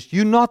unrighteous.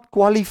 You're not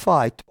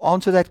qualified to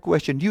answer that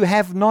question. You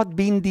have not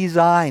been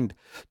designed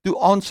to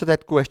answer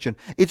that question.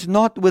 It's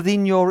not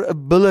within your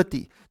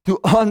ability to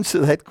answer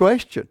that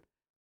question.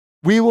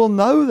 We will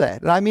know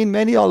that. I mean,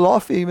 many are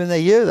laughing when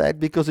they hear that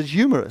because it's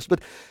humorous,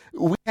 but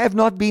we have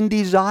not been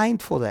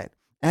designed for that.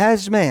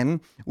 As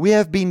men, we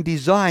have been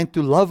designed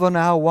to love on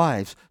our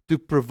wives, to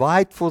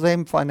provide for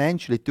them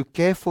financially, to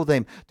care for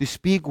them, to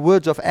speak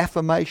words of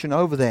affirmation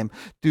over them,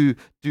 to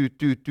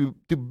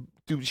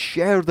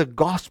share the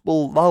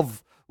gospel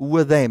love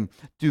with them,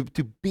 to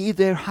be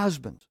their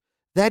husbands.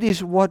 That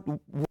is what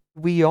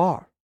we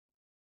are.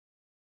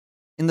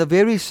 In the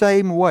very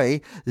same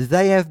way,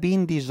 they have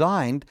been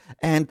designed,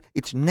 and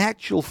it's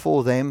natural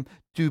for them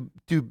to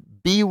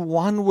be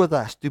one with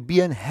us, to be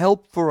an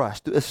help for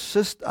us, to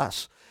assist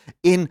us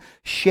in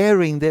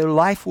sharing their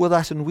life with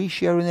us, and we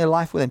sharing their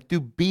life with them, to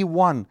be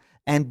one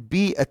and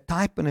be a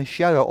type and a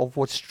shadow of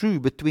what's true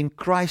between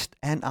Christ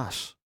and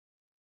us.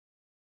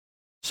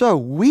 So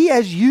we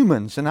as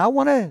humans, and I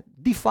want to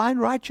define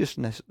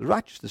righteousness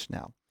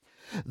now.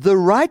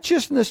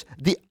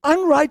 The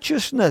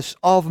unrighteousness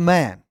of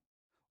man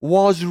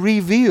was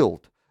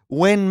revealed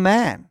when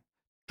man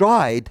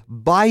tried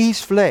by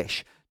his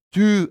flesh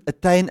to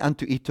attain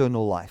unto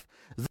eternal life.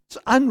 This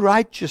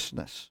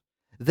unrighteousness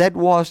that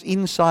was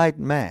inside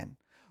man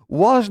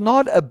was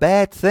not a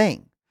bad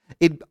thing.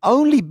 It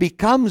only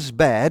becomes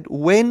bad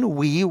when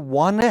we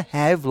want to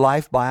have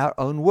life by our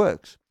own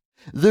works.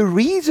 The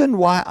reason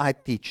why I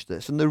teach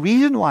this and the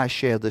reason why I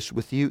share this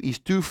with you is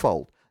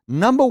twofold.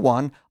 Number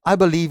one, I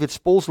believe it's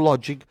Paul's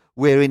logic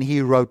wherein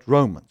he wrote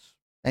Romans.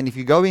 And if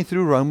you're going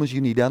through Romans, you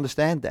need to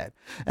understand that.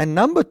 And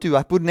number two,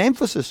 I put an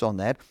emphasis on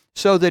that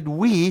so that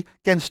we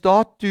can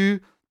start to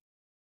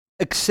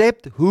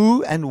accept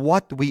who and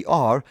what we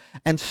are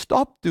and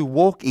stop to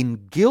walk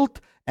in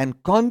guilt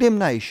and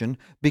condemnation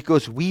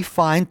because we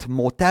find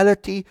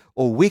mortality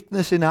or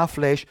weakness in our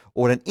flesh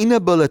or an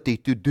inability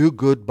to do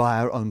good by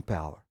our own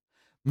power.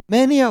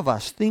 Many of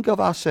us think of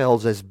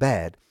ourselves as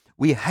bad.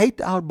 We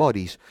hate our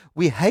bodies.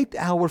 We hate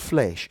our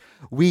flesh.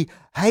 We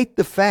hate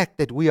the fact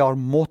that we are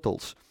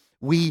mortals.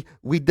 We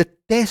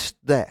detest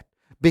that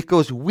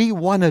because we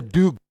want to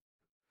do good.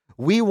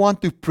 We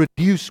want to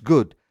produce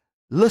good.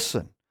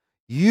 Listen,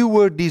 you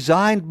were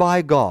designed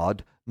by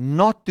God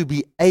not to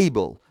be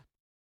able to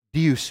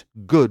produce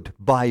good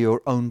by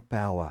your own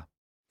power.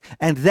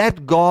 And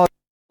that God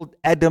told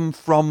Adam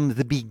from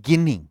the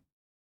beginning.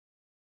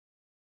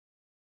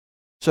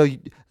 So,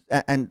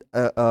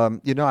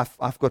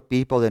 I've got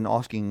people then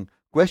asking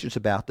questions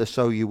about this.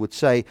 So you would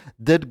say,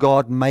 did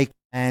God make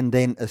man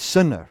then a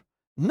sinner?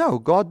 No,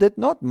 God did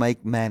not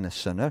make man a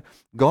sinner.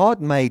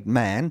 God made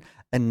man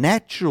a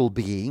natural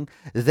being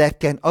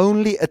that can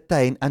only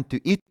attain unto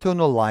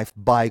eternal life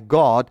by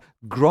God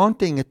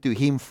granting it to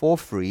him for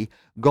free.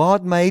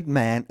 God made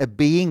man a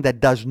being that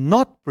does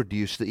not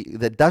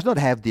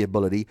have the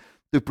ability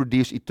to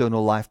produce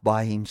eternal life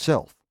by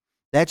himself.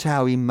 That's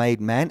how he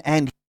made man,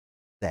 and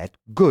that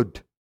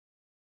good.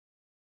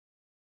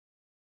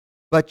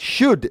 But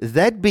should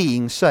that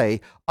being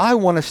say, I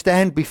want to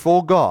stand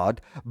before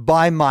God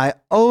by my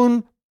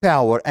own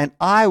power and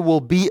I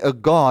will be a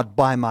God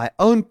by my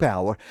own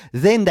power,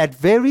 then that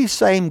very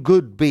same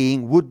good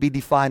being would be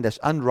defined as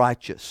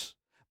unrighteous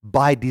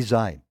by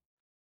design.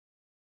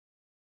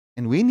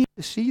 And we need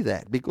to see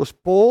that because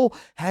Paul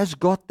has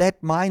got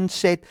that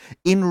mindset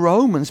in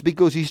Romans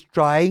because he's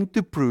trying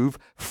to prove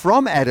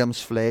from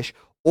Adam's flesh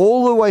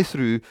all the way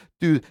through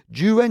to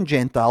Jew and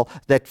Gentile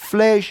that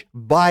flesh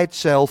by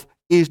itself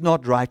is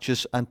not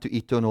righteous unto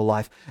eternal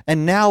life.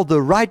 And now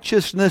the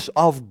righteousness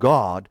of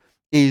God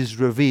is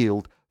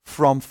revealed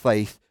from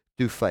faith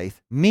to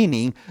faith,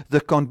 meaning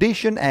the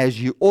condition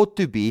as you ought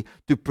to be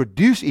to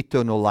produce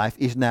eternal life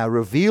is now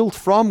revealed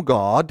from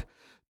God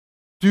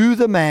to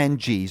the man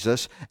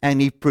Jesus,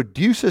 and he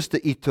produces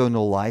the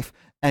eternal life.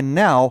 And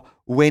now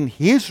when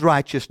his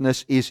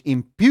righteousness is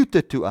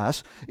imputed to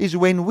us is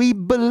when we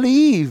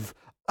believe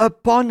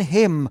upon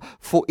him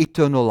for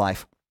eternal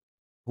life.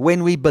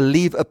 When we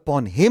believe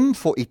upon him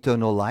for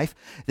eternal life,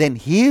 then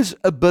his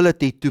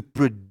ability to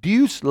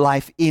produce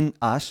life in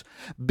us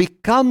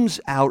becomes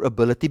our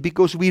ability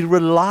because we're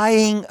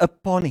relying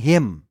upon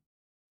him.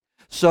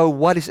 So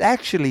what is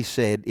actually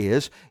said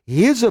is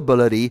his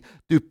ability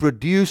to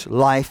produce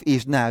life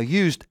is now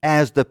used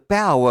as the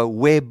power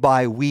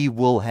whereby we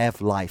will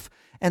have life.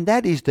 And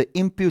that is the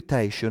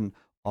imputation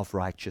of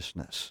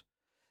righteousness.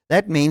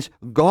 That means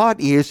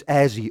God is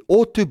as he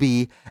ought to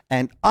be,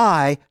 and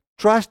I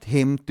trust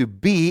him to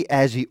be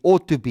as he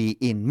ought to be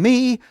in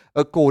me,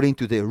 according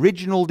to the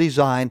original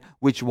design,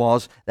 which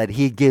was that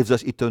he gives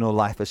us eternal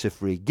life as a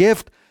free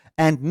gift.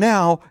 And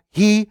now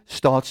he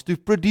starts to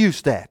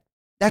produce that.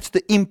 That's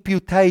the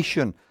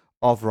imputation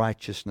of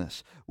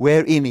righteousness,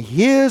 wherein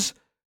his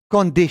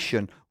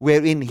condition,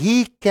 wherein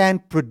he can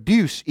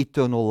produce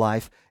eternal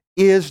life,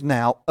 is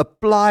now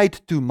applied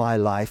to my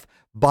life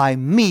by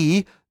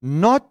me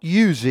not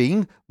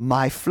using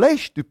my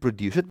flesh to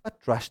produce it,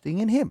 but trusting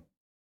in him.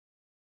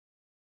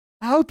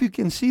 I hope you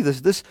can see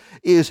this. This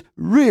is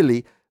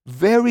really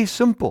very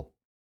simple.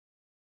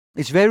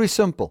 It's very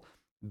simple.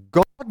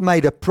 God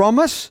made a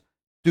promise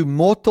to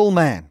mortal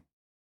man.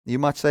 You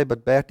might say,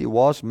 but Bertie,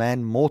 was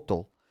man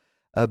mortal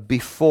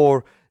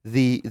before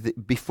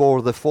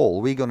the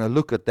fall? We're going to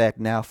look at that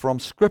now from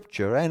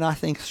Scripture, and I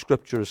think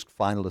Scripture is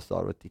final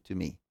authority to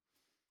me.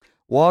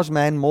 Was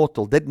man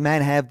mortal? Did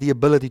man have the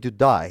ability to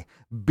die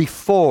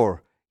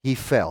before he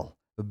fell,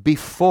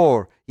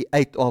 before he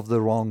ate of the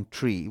wrong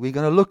tree? We're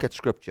going to look at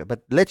Scripture,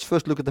 but let's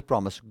first look at the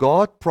promise.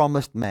 God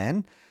promised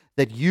man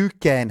that you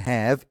can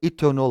have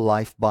eternal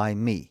life by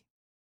me.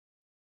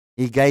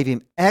 He gave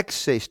him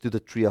access to the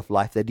tree of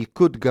life, that he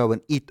could go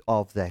and eat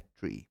of that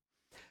tree.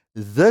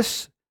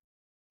 This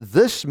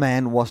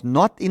man was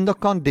not in the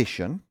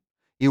condition,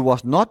 he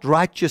was not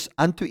righteous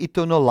unto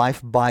eternal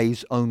life by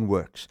his own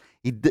works.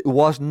 He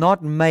was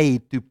not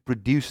made to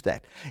produce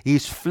that.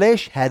 His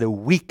flesh had a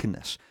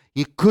weakness.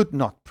 He could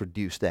not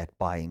produce that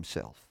by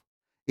himself.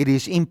 It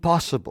is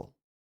impossible.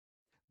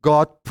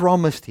 God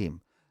promised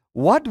him.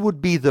 What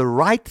would be the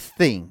right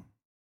thing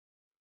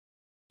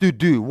to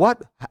do?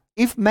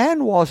 If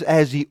man was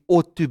as he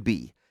ought to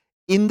be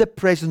in the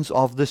presence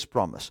of this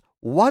promise,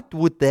 what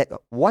would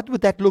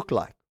that look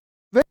like?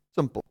 Very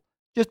simple.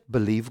 Just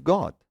believe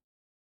God.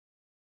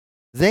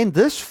 Then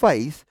this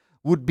faith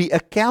would be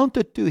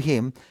accounted to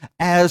him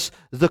as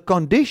the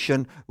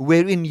condition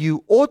wherein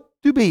you ought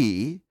to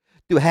be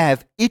to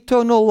have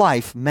eternal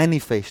life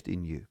manifest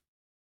in you.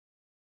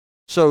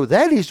 So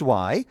that is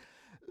why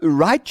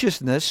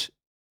righteousness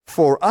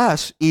for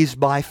us is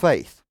by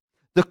faith.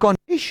 The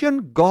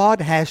condition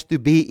God has to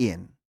be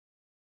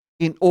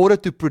in order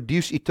to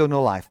produce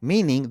eternal life,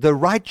 meaning the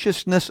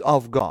righteousness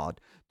of God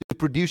to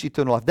produce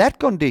eternal life. That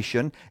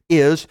condition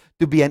is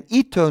to be an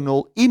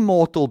eternal,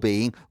 immortal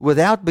being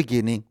without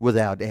beginning,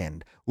 without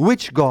end,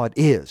 which God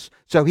is.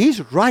 So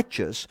he's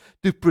righteous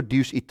to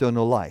produce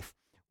eternal life.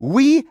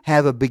 We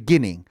have a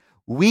beginning.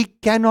 We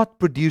cannot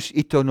produce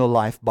eternal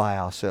life by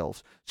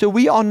ourselves. So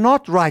we are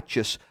not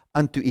righteous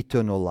unto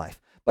eternal life.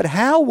 But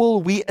how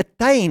will we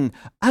attain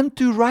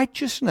unto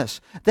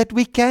righteousness that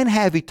we can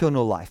have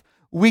eternal life?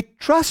 We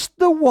trust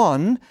the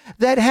one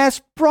that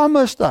has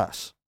promised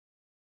us.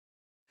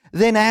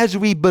 Then as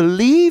we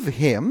believe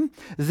him,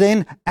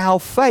 then our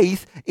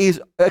faith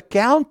is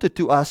accounted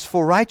to us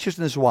for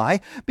righteousness. Why?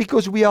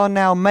 Because we are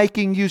now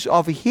making use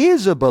of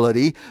his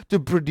ability to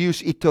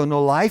produce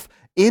eternal life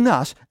in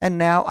us, and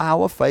now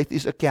our faith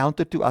is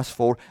accounted to us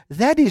for.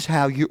 That is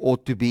how you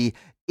ought to be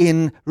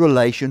in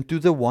relation to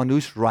the one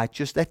who's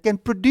righteous that can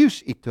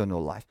produce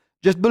eternal life.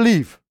 Just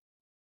believe.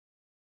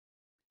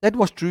 That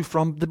was true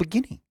from the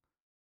beginning.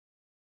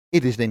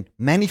 It is then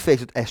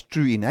manifested as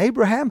true in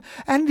Abraham,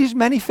 and it is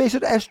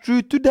manifested as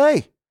true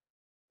today,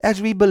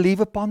 as we believe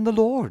upon the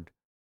Lord,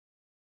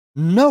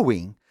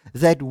 knowing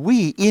that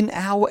we in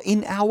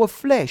our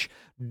flesh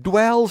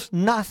dwells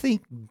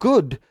nothing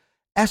good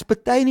as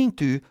pertaining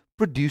to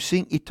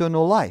producing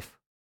eternal life.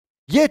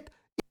 Yet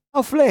in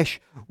our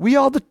flesh we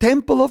are the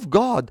temple of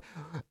God.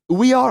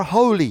 We are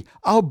holy.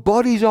 Our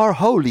bodies are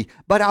holy,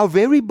 but our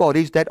very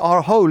bodies that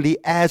are holy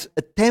as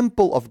a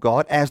temple of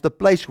God, as the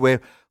place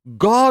where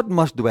God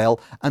must dwell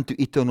unto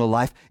eternal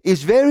life,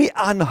 is very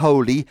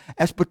unholy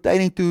as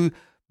pertaining to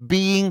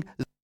being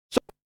the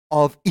source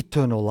of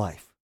eternal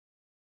life.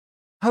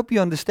 I hope you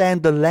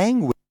understand the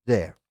language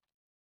there.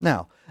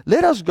 Now,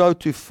 let us go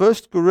to 1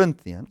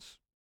 Corinthians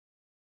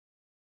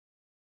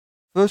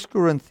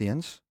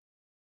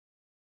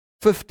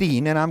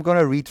 15, and I'm going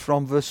to read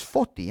from verse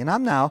 40. And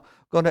I'm now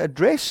going to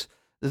address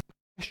the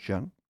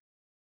question,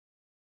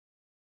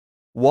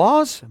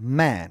 was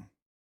man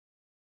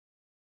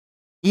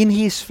in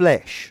his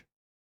flesh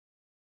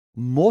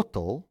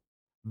mortal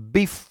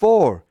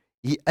before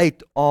he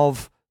ate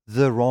of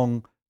the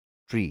wrong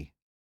tree?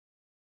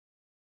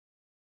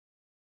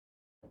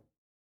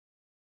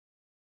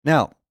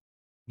 Now,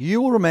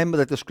 you will remember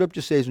that the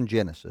scripture says in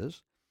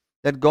Genesis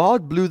that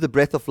God blew the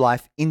breath of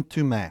life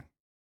into man,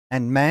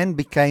 and man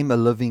became a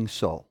living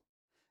soul.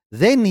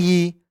 Then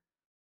he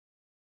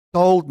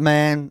told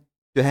man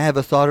to have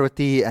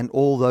authority and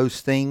all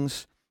those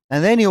things.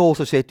 And then he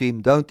also said to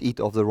him, don't eat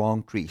of the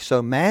wrong tree.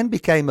 So man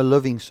became a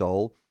living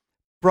soul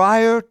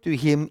prior to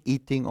him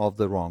eating of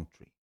the wrong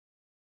tree.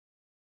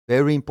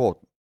 Very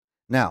important.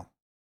 Now,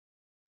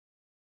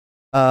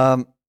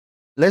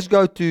 let's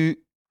go to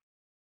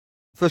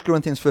 1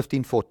 Corinthians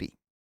 15:40.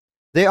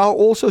 There are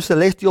also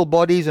celestial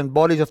bodies and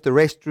bodies of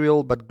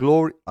terrestrial, but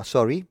glory,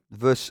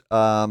 verse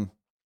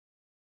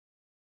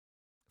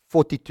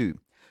 42.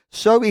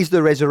 So is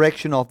the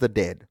resurrection of the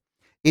dead.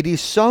 It is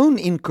sown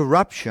in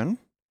corruption,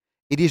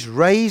 it is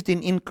raised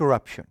in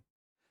incorruption.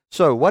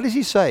 So what is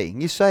he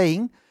saying? He's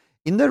saying,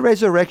 in the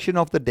resurrection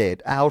of the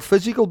dead, our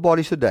physical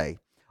bodies today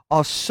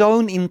are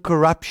sown in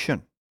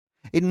corruption.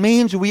 It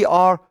means we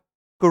are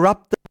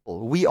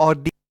corruptible, we are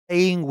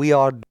decaying, we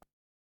are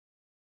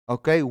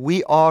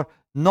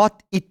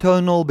not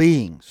eternal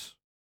beings.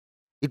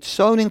 It's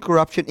sown in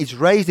corruption, it's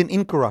raised in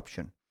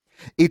incorruption.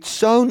 It's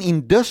sown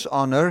in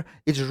dishonor,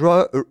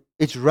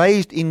 it's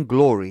raised in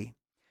glory.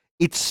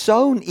 It's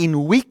sown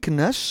in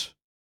weakness,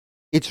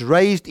 it's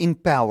raised in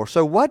power.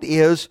 So what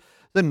is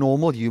the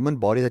normal human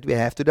body that we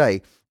have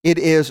today? It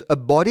is a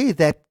body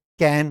that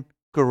can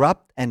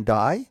corrupt and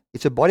die.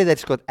 It's a body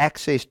that's got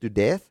access to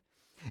death.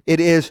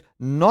 It is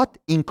not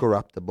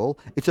incorruptible.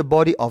 It's a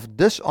body of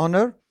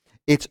dishonor.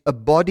 It's a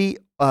body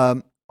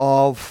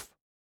of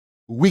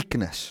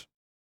weakness.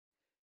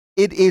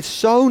 It is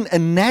sown a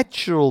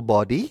natural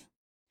body.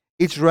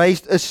 It's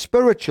raised a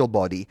spiritual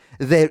body.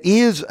 There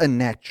is a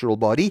natural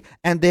body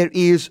and there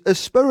is a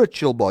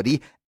spiritual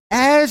body.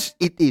 As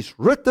it is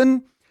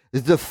written,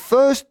 the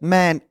first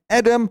man,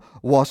 Adam,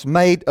 was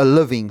made a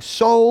living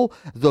soul.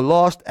 The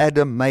last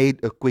Adam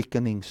made a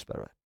quickening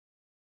spirit.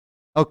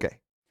 Okay.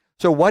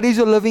 So what is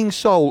a living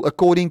soul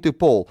according to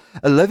Paul?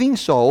 A living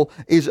soul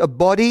is a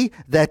body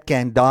that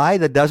can die,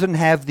 that doesn't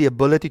have the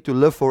ability to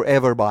live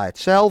forever by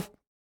itself.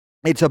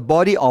 It's a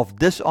body of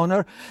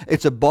dishonor.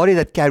 It's a body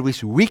that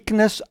carries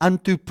weakness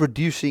unto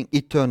producing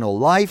eternal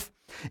life.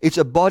 It's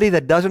a body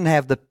that doesn't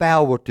have the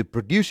power to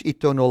produce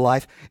eternal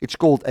life. It's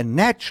called a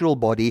natural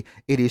body.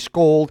 It is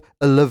called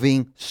a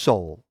living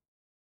soul.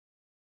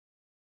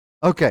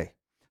 Okay.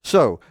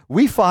 So,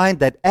 we find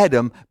that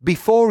Adam,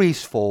 before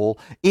his fall,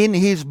 in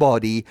his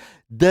body,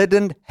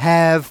 didn't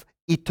have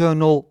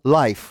eternal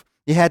life.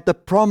 He had the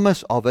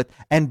promise of it,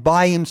 and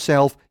by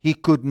himself, he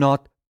could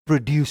not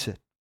produce it.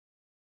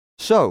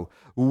 So,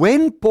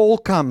 when Paul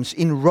comes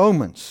in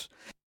Romans,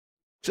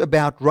 it's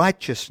about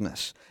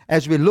righteousness.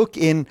 As we look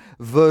in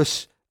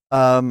verse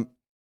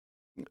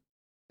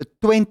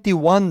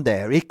 21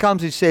 there, he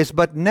comes, he says,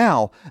 but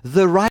now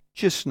the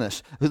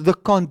righteousness, the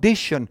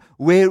condition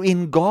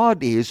wherein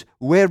God is,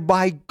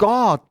 whereby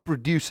God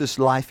produces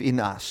life in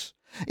us,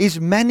 is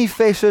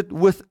manifested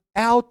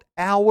without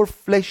our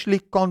fleshly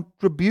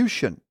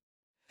contribution.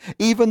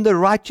 Even the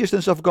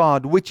righteousness of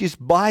God, which is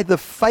by the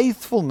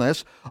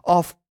faithfulness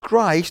of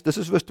Christ, this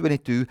is verse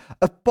 22,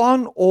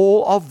 upon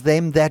all of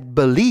them that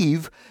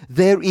believe,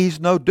 there is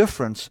no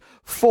difference,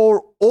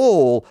 for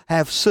all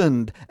have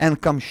sinned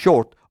and come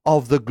short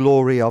of the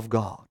glory of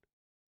God.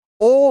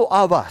 All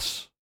of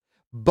us,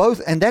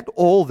 both, and that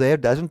all there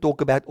doesn't talk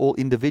about all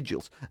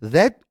individuals.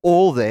 That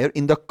all there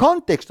in the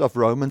context of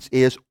Romans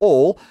is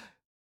all,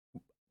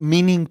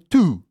 meaning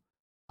two,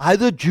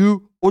 either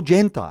Jew or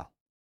Gentile.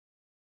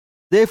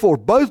 Therefore,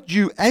 both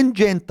Jew and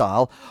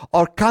Gentile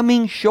are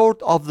coming short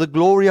of the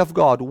glory of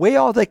God. Where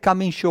are they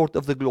coming short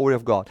of the glory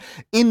of God?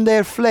 In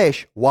their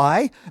flesh.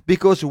 Why?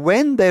 Because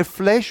when their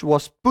flesh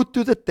was put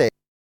to the test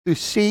to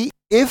see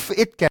if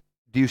it can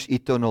produce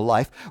eternal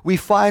life, we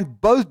find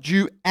both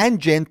Jew and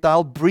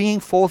Gentile bringing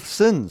forth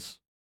sins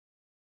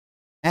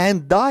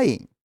and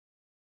dying.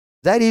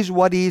 That is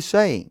what he is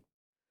saying.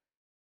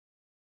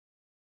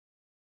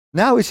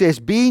 Now he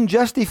says, being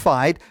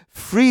justified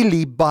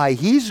freely by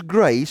his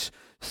grace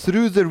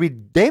through the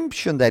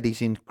redemption that is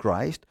in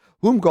Christ,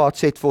 whom God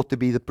set forth to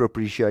be the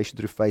propitiation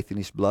through faith in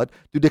his blood,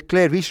 to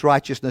declare his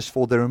righteousness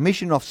for the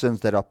remission of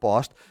sins that are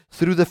past,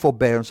 through the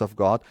forbearance of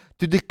God,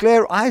 to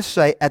declare, I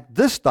say, at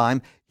this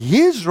time,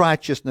 his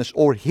righteousness,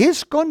 or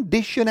his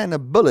condition and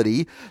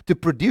ability to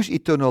produce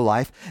eternal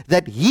life,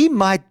 that he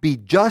might be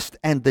just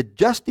and the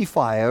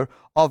justifier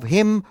of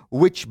him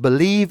which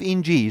believe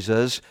in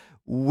Jesus,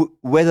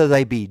 whether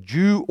they be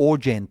Jew or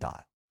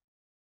Gentile.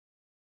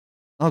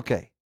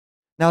 Okay.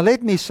 Now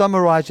let me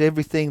summarize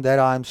everything that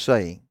I'm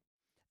saying,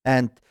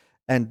 and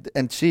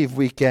see if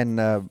we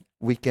can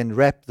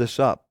wrap this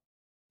up.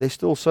 There's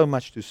still so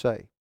much to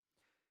say.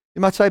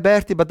 You might say,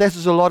 Bertie, but this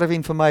is a lot of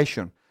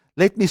information.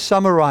 let me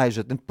summarize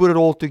it and put it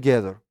all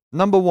together.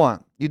 Number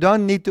one, you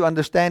don't need to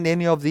understand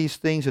any of these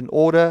things in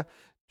order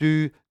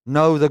to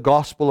know the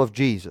gospel of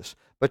Jesus.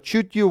 But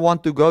should you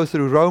want to go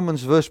through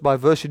Romans verse by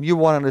verse and you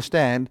want to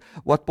understand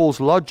what Paul's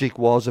logic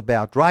was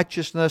about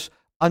righteousness,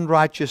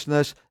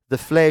 unrighteousness, the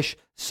flesh,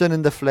 sin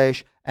in the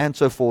flesh, and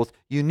so forth,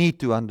 you need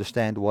to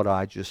understand what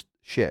I just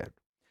shared.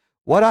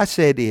 What I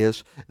said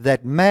is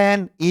that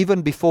man,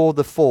 even before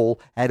the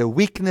fall, had a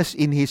weakness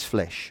in his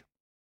flesh.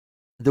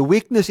 The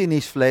weakness in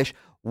his flesh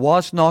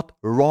was not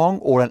wrong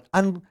or an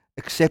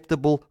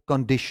unacceptable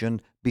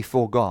condition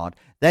before God.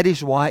 That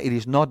is why it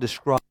is not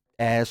described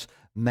as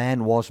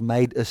man was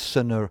made a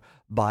sinner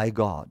by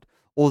God.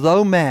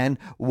 Although man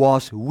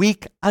was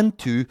weak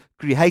unto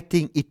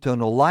creating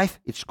eternal life,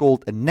 it's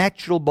called a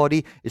natural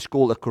body, it's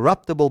called a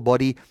corruptible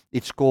body,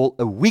 it's called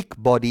a weak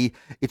body,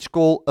 it's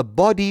called a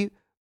body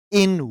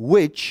in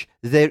which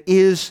there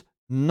is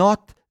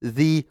not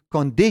the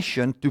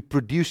condition to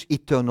produce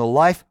eternal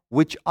life,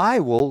 which I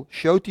will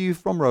show to you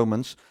from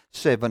Romans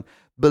 7,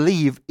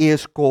 believe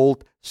is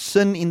called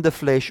sin in the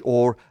flesh,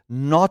 or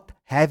not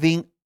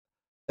having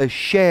a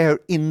share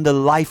in the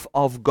life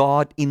of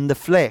God in the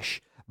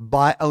flesh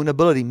by own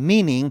ability,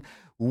 meaning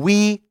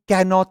we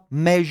cannot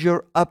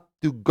measure up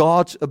to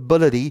God's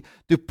ability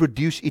to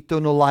produce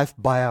eternal life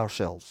by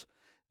ourselves.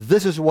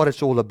 This is what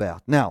it's all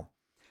about. Now,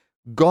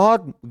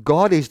 God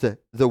is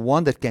the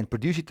one that can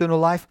produce eternal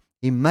life.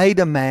 He made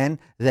a man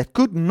that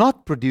could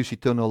not produce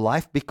eternal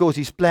life because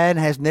his plan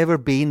has never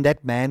been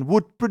that man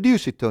would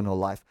produce eternal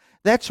life.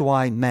 That's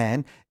why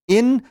man,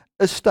 in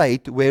a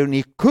state wherein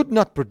he could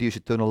not produce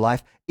eternal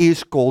life,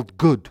 is called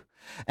good.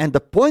 And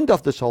the point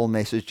of this whole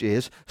message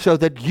is so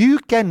that you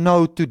can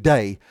know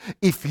today,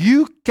 if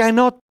you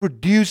cannot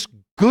produce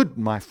good,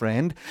 my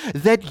friend,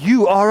 that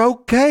you are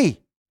okay.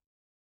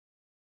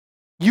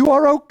 You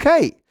are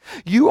okay.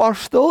 You are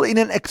still in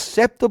an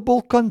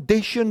acceptable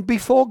condition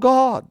before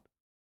God.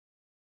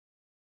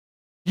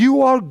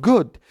 You are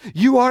good.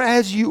 You are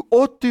as you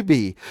ought to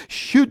be.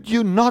 Should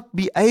you not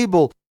be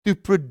able to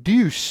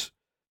produce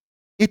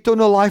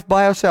eternal life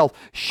by yourself,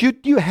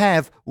 should you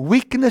have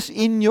weakness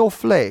in your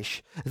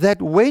flesh,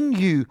 that when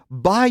you,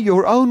 by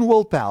your own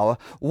willpower,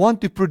 want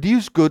to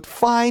produce good,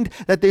 find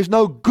that there's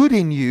no good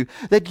in you,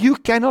 that you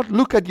cannot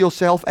look at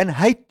yourself and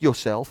hate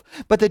yourself,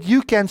 but that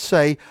you can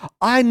say,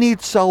 I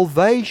need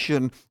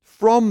salvation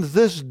from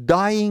this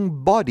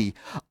dying body.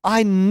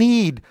 I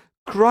need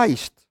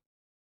Christ.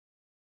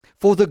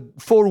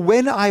 For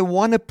when I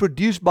want to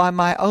produce by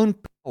my own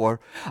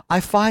power, I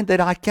find that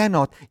I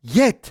cannot.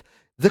 Yet,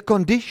 the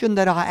condition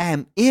that I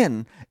am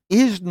in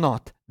is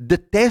not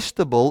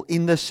detestable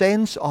in the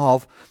sense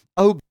of,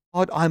 oh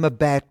God, I'm a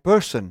bad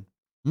person.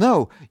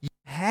 No, you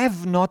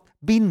have not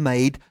been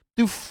made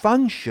to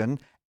function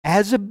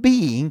as a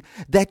being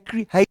that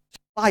creates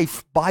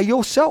life by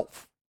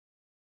yourself.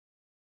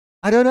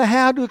 I don't know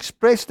how to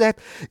express that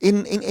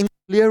in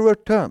clearer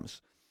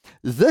terms.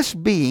 This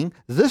being,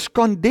 this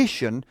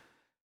condition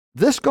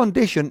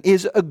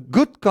is a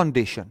good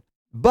condition.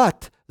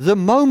 But the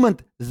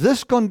moment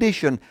this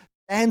condition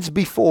stands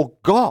before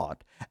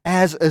God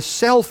as a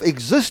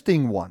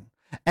self-existing one,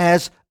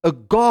 as a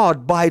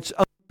God by its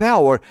own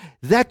power,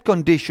 that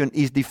condition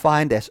is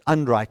defined as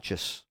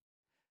unrighteous,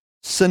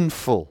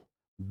 sinful,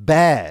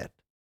 bad,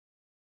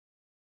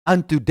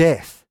 unto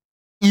death,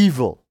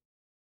 evil,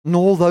 and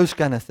all those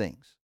kind of things.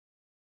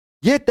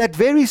 Yet that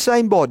very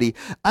same body,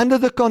 under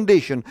the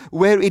condition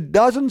where it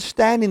doesn't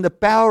stand in the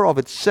power of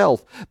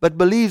itself, but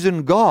believes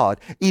in God,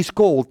 is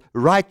called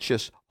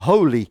righteous,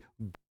 holy,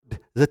 good,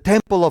 the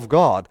temple of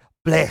God,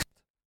 blessed.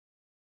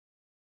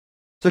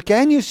 So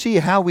can you see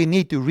how we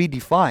need to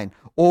redefine,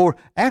 or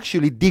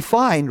actually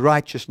define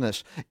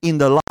righteousness in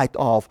the light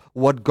of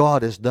what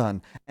God has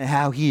done, and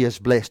how He has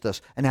blessed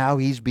us, and how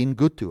He's been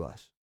good to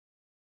us?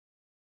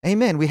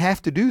 Amen. We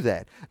have to do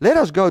that. Let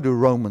us go to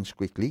Romans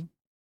quickly.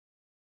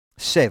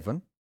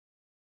 7,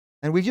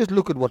 and we just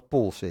look at what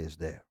Paul says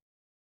there.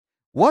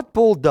 What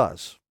Paul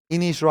does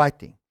in his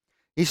writing,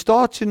 he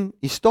starts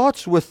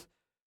with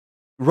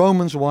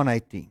Romans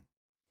 1:18,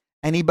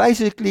 and he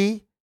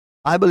basically,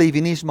 I believe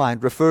in his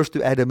mind, refers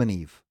to Adam and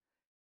Eve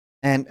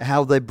and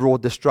how they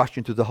brought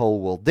destruction to the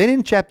whole world. Then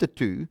in chapter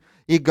 2,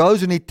 he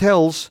goes and he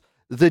tells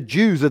the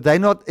Jews that they're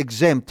not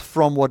exempt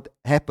from what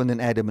happened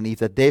in Adam and Eve,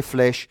 that their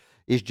flesh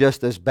is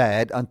just as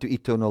bad unto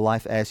eternal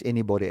life as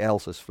anybody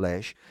else's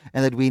flesh,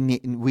 and that we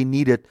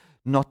needed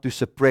not to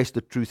suppress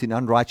the truth in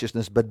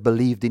unrighteousness, but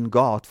believed in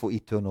God for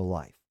eternal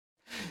life.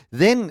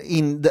 Then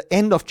in the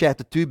end of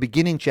chapter 2,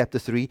 beginning chapter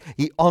 3,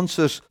 he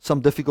answers some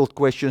difficult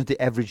questions the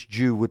average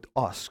Jew would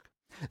ask.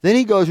 Then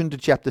he goes into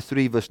chapter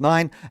 3, verse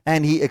 9,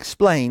 and he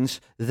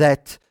explains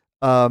that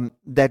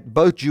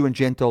both Jew and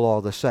Gentile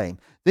are the same.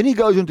 Then he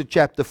goes into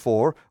chapter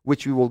 4,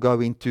 which we will go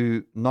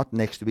into not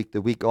next week,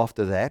 the week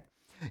after that,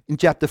 in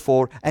chapter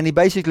 4, and he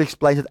basically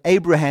explains that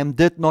Abraham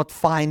did not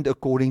find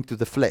according to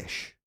the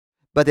flesh,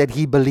 but that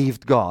he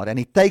believed God. And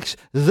he takes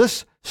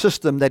this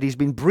system that he's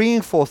been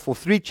bringing forth for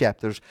 3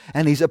 chapters,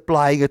 and he's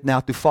applying it now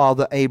to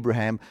Father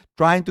Abraham,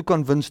 trying to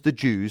convince the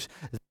Jews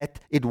that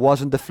it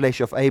wasn't the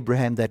flesh of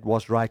Abraham that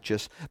was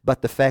righteous,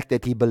 but the fact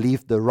that he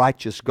believed the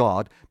righteous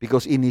God,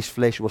 because in his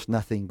flesh was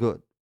nothing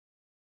good.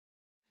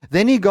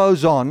 Then he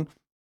goes on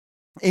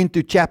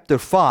into chapter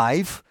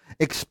 5,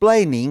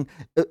 explaining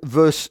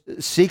verse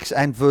 6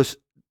 and verse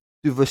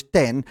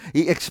 10.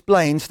 He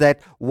explains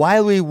that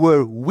while we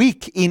were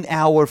weak in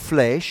our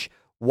flesh,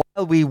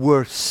 while we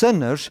were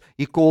sinners,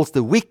 he calls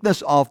the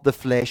weakness of the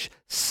flesh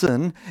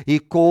sin. He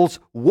calls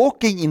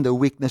walking in the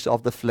weakness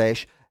of the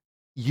flesh,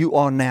 you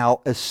are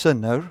now a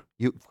sinner.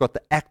 You've got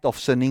the act of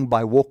sinning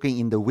by walking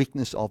in the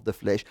weakness of the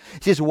flesh. He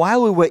says,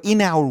 while we were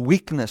in our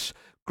weakness,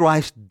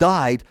 Christ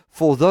died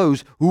for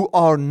those who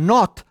are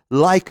not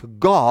like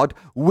God,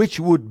 which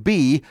would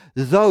be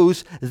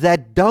those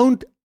that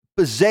don't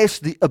possess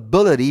the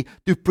ability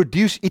to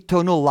produce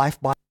eternal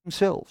life by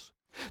themselves.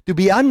 To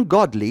be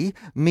ungodly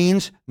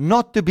means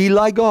not to be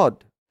like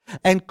God.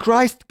 And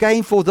Christ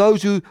came for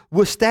those who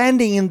were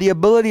standing in the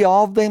ability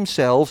of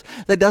themselves,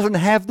 that doesn't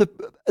have the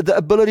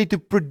ability to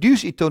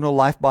produce eternal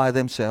life by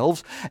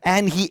themselves.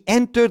 And he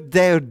entered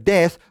their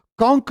death,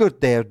 conquered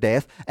their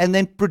death, and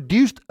then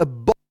produced a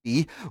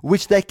body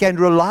which they can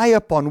rely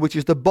upon, which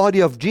is the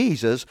body of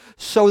Jesus,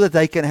 so that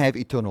they can have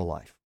eternal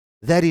life.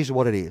 That is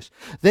what it is.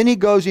 Then he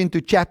goes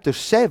into chapter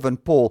 7,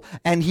 Paul,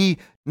 and he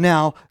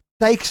now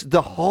takes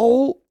the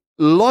whole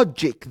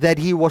logic that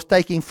he was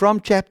taking from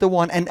chapter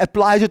 1 and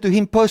applies it to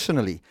him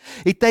personally.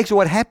 He takes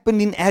what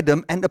happened in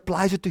Adam and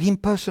applies it to him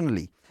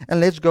personally. And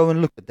let's go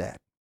and look at that.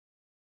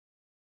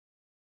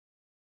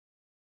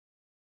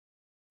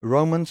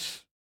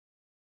 Romans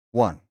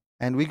 1.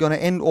 And we're going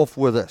to end off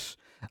with this.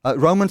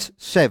 Romans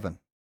 7,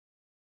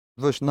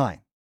 verse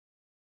 9.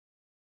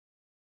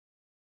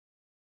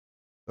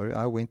 Sorry,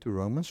 I went to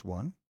Romans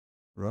 1.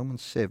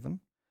 Romans 7,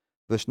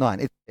 verse 9.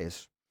 It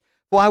says,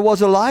 "For I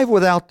was alive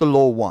without the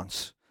law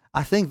once."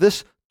 I think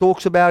this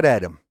talks about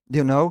Adam.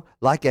 You know,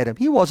 like Adam.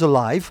 He was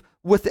alive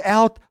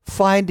without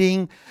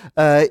finding,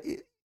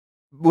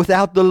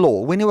 without the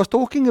law. When he was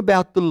talking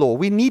about the law,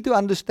 we need to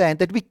understand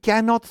that we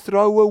cannot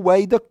throw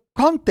away the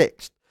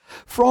context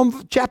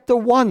from chapter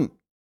 1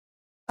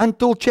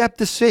 until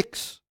chapter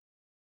 6.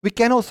 We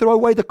cannot throw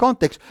away the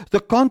context. The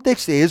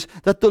context is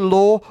that the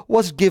law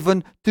was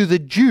given to the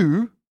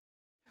Jew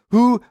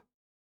who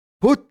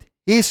put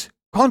his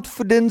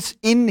confidence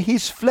in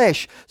his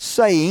flesh,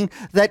 saying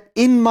that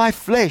in my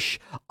flesh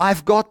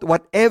I've got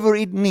whatever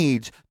it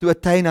needs to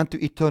attain unto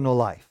eternal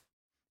life.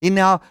 He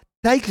now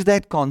takes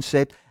that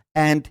concept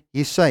and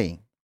he's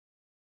saying,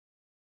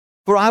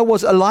 "For I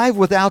was alive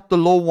without the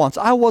law once."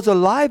 I was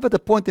alive at a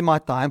point in my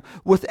time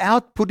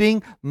without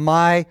putting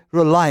my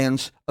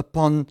reliance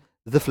upon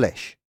the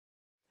flesh.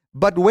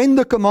 "But when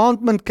the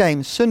commandment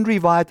came, sin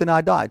revived and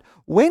I died."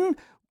 When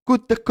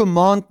could the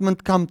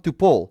commandment come to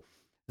Paul?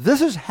 This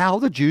is how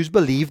the Jews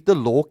believed the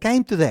law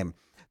came to them.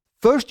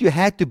 First, you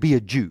had to be a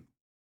Jew.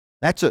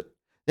 That's it.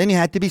 Then you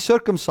had to be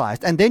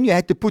circumcised. And then you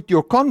had to put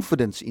your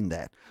confidence in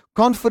that.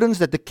 Confidence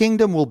that the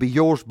kingdom will be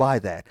yours by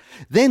that.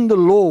 Then the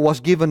law was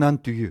given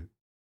unto you.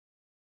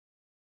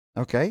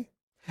 Okay?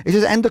 It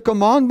says, "And the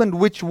commandment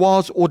which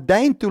was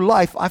ordained to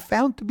life, I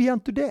found to be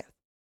unto death."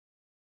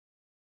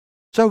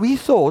 So he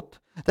thought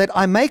that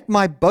I make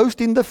my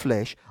boast in the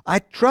flesh. I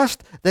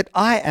trust that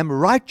I am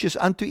righteous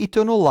unto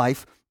eternal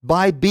life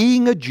by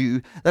being a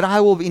Jew, that I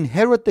will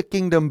inherit the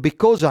kingdom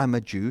because I'm a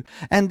Jew.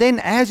 And then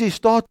as he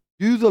started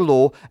to do the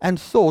law and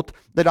thought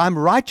that I'm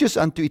righteous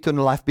unto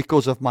eternal life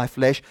because of my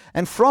flesh,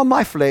 and from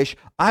my flesh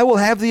I will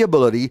have the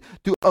ability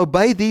to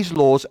obey these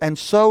laws and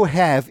so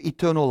have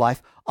eternal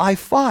life, I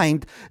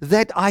find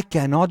that I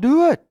cannot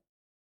do it.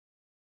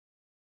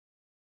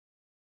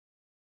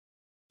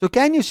 So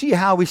can you see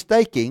how he's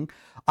taking,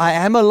 I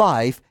am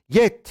alive,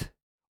 yet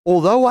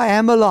although I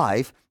am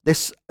alive,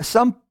 there's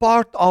some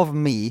part of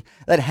me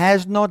that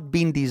has not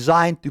been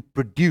designed to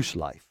produce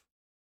life.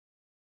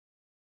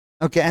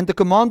 Okay, "And the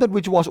commandment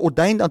which was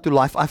ordained unto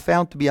life, I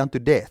found to be unto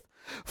death.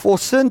 For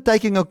sin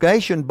taking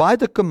occasion by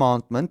the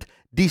commandment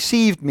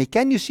deceived me."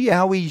 Can you see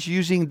how he's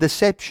using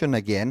deception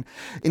again?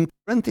 In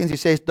Corinthians he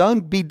says,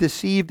 "Don't be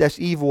deceived as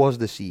Eve was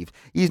deceived."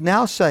 He's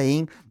now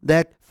saying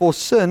that for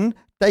sin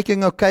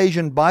taking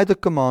occasion by the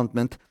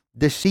commandment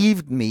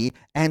deceived me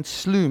and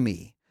slew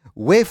me.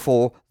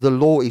 Wherefore the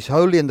law is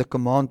holy and the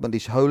commandment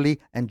is holy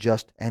and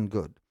just and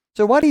good.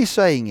 So what he's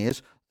saying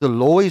is, the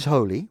law is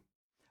holy,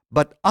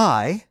 but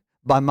I,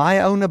 by my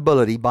own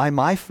ability, by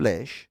my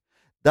flesh,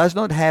 does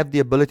not have the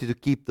ability to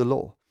keep the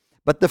law.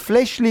 But the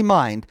fleshly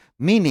mind,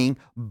 meaning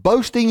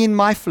boasting in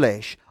my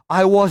flesh,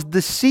 I was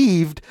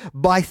deceived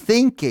by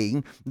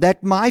thinking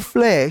that my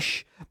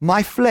flesh,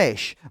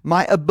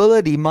 my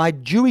ability, my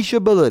Jewish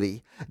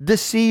ability,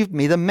 deceived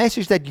me. The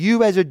message that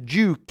you as a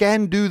Jew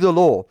can do the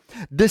law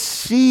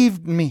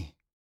deceived me.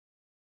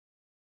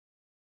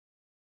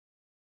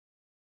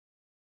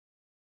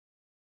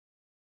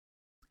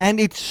 And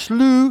it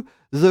slew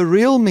the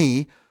real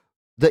me,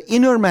 the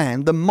inner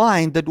man, the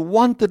mind that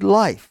wanted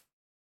life.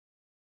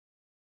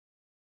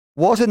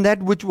 Wasn't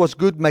that which was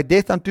good made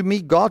death unto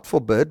me? God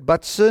forbid.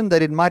 But sin,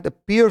 that it might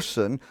appear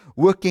sin,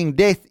 working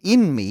death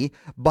in me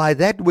by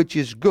that which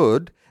is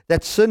good,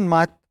 that sin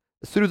might,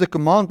 through the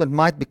commandment,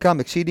 might become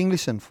exceedingly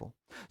sinful.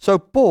 So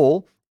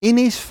Paul, in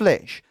his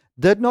flesh,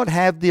 did not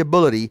have the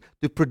ability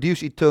to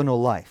produce eternal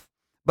life.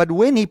 But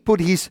when he put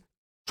his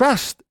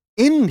trust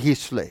in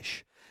his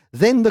flesh,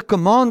 then the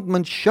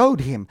commandment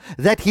showed him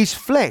that his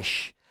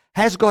flesh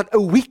has got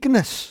a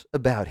weakness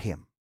about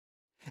him.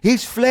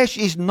 His flesh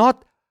is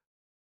not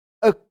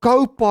a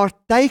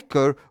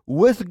co-partaker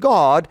with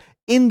God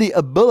in the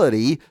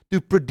ability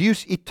to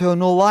produce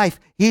eternal life.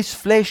 His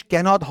flesh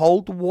cannot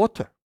hold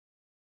water.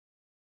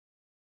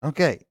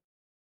 Okay.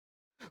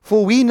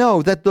 For we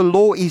know that the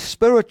law is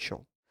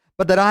spiritual,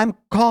 but that I'm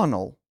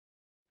carnal,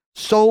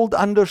 sold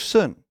under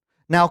sin.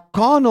 Now,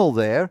 carnal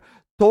there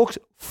talks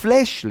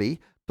fleshly,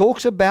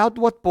 talks about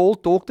what Paul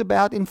talked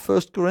about in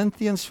 1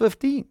 Corinthians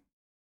 15,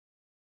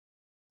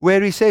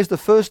 where he says the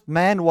first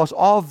man was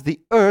of the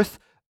earth,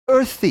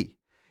 earthy.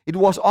 It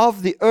was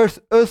of the earth,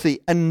 earthy,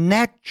 a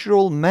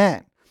natural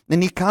man.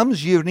 And he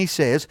comes here and he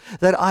says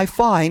that I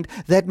find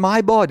that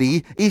my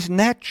body is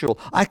natural.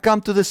 I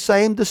come to the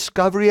same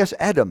discovery as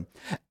Adam.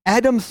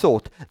 Adam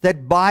thought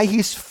that by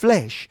his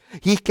flesh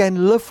he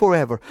can live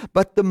forever.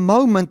 But the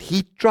moment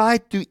he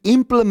tried to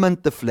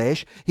implement the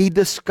flesh, he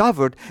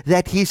discovered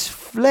that his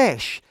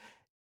flesh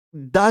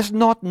does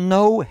not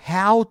know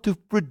how to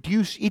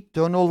produce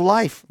eternal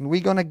life. And we're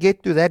going to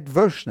get to that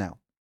verse now.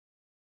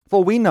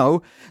 For we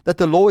know that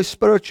the law is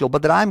spiritual,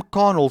 but that I'm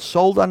carnal,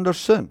 sold under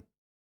sin.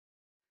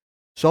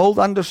 Sold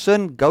under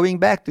sin, going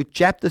back to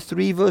chapter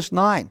 3, verse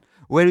 9,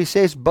 where he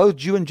says both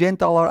Jew and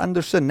Gentile are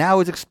under sin. Now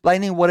he's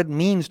explaining what it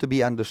means to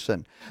be under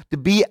sin, to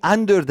be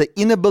under the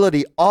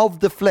inability of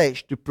the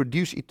flesh to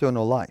produce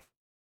eternal life.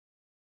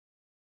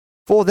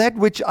 For that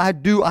which I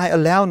do, I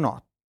allow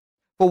not.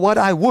 For what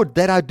I would,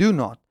 that I do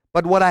not.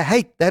 But what I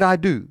hate, that I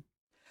do.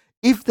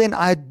 If then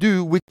I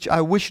do which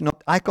I wish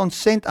not, I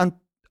consent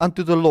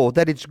unto the law,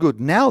 that it's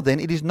good. Now then,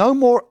 it is no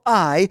more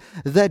I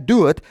that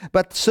do it,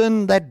 but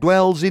sin that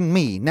dwells in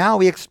me. Now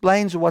he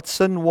explains what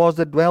sin was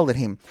that dwelled in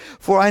him.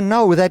 For I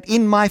know that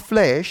in my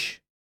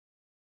flesh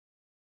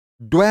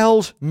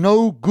dwells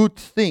no good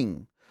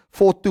thing.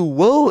 For to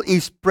will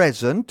is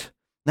present.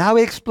 Now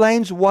he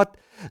explains what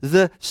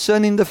the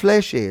sin in the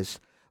flesh is.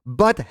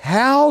 But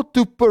how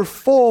to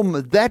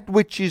perform that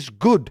which is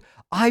good,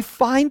 I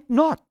find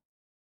not.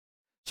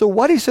 So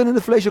what is sin in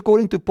the flesh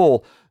according to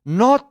Paul?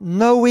 Not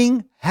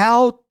knowing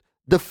how,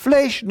 the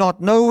flesh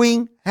not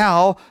knowing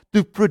how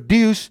to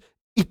produce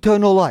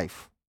eternal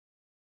life.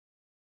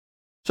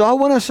 So I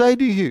want to say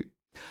to you,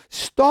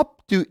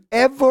 stop to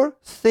ever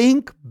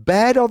think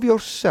bad of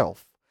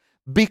yourself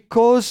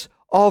because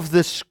of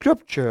the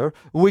scripture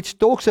which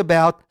talks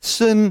about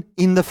sin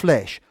in the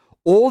flesh.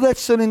 All that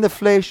sin in the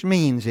flesh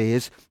means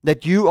is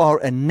that you are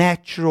a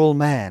natural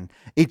man.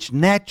 It's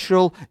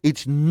natural,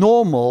 it's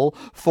normal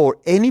for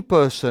any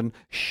person,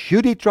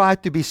 should he try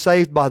to be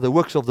saved by the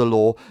works of the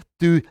law,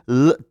 to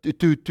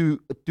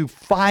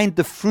find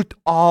the fruit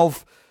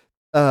of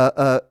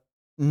a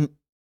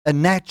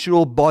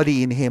natural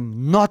body in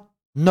him, not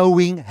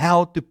knowing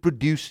how to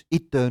produce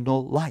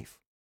eternal life.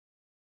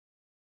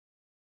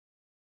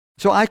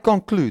 So I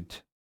conclude,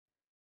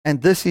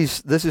 and this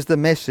is the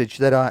message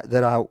that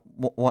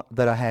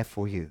I have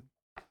for you.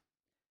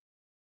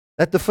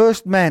 That the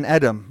first man,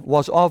 Adam,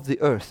 was of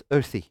the earth,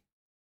 earthy.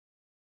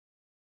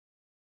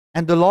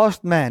 And the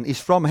last man is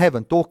from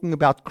heaven, talking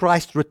about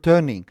Christ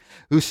returning,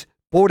 who's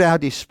poured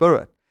out his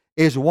Spirit,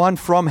 is one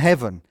from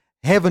heaven,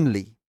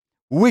 heavenly,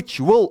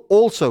 which will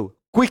also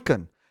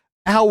quicken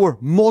our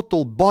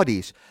mortal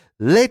bodies.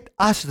 Let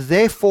us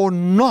therefore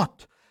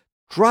not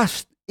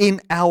trust in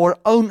our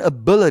own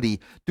ability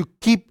to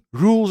keep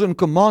rules and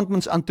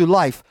commandments unto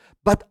life,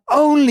 but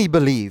only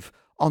believe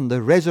on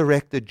the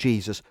resurrected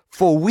Jesus.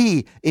 For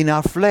we in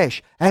our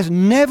flesh has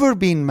never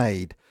been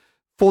made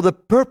for the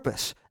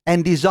purpose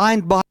and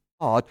designed by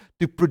God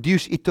to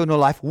produce eternal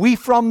life. We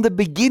from the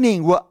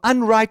beginning were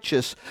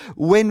unrighteous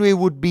when we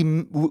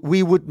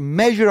would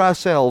measure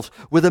ourselves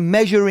with a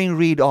measuring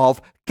reed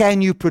of,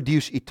 can you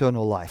produce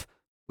eternal life?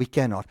 We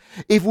cannot.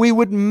 If we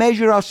would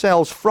measure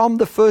ourselves from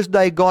the first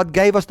day God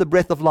gave us the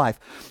breath of life,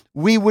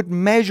 we would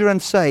measure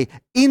and say,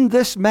 in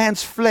this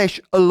man's flesh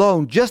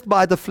alone, just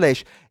by the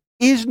flesh,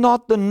 is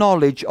not the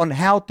knowledge on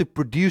how to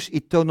produce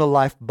eternal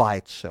life by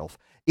itself.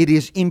 It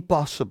is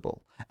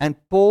impossible. And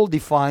Paul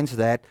defines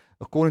that,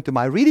 according to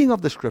my reading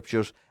of the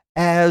scriptures,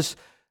 as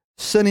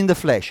sin in the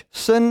flesh.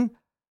 Sin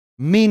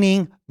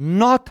meaning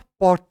not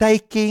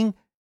partaking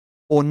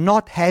or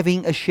not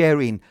having a share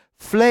in.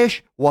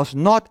 Flesh was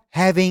not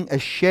having a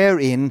share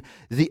in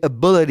the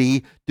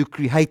ability to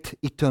create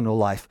eternal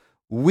life.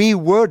 We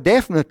were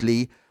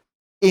definitely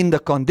in the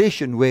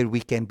condition where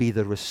we can be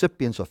the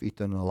recipients of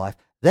eternal life.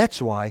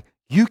 That's why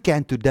you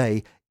can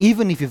today,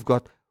 even if you've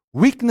got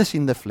weakness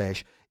in the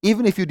flesh,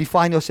 even if you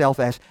define yourself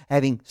as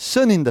having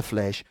sin in the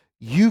flesh,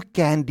 you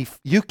can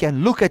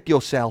look at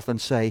yourself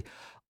and say,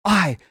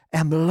 I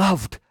am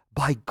loved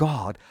by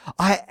God.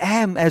 I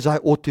am as I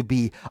ought to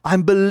be.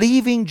 I'm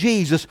believing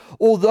Jesus,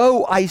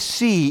 although I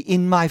see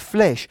in my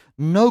flesh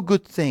no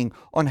good thing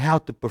on how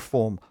to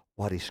perform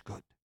what is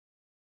good.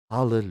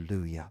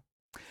 Hallelujah.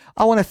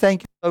 I want to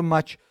thank you so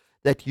much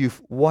that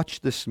you've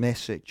watched this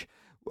message.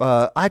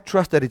 I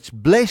trust that it's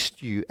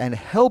blessed you and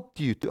helped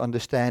you to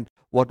understand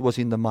what was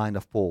in the mind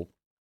of Paul.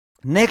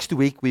 Next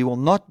week, we will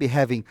not be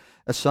having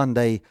a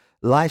Sunday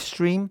live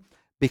stream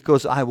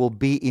because I will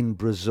be in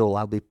Brazil.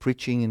 I'll be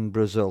preaching in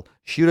Brazil.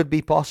 Should it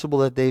be possible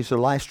that there's a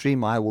live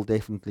stream, I will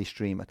definitely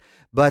stream it.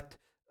 But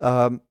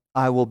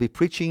I will be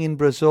preaching in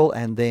Brazil,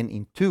 and then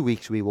in 2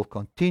 weeks, we will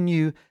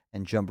continue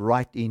and jump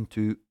right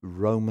into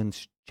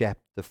Romans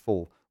chapter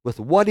 4. With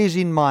what is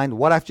in mind,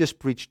 what I've just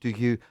preached to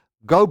you,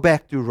 go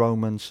back to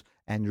Romans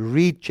and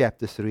read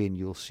chapter 3, and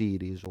you'll see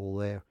it is all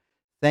there.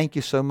 Thank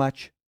you so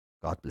much.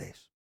 God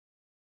bless.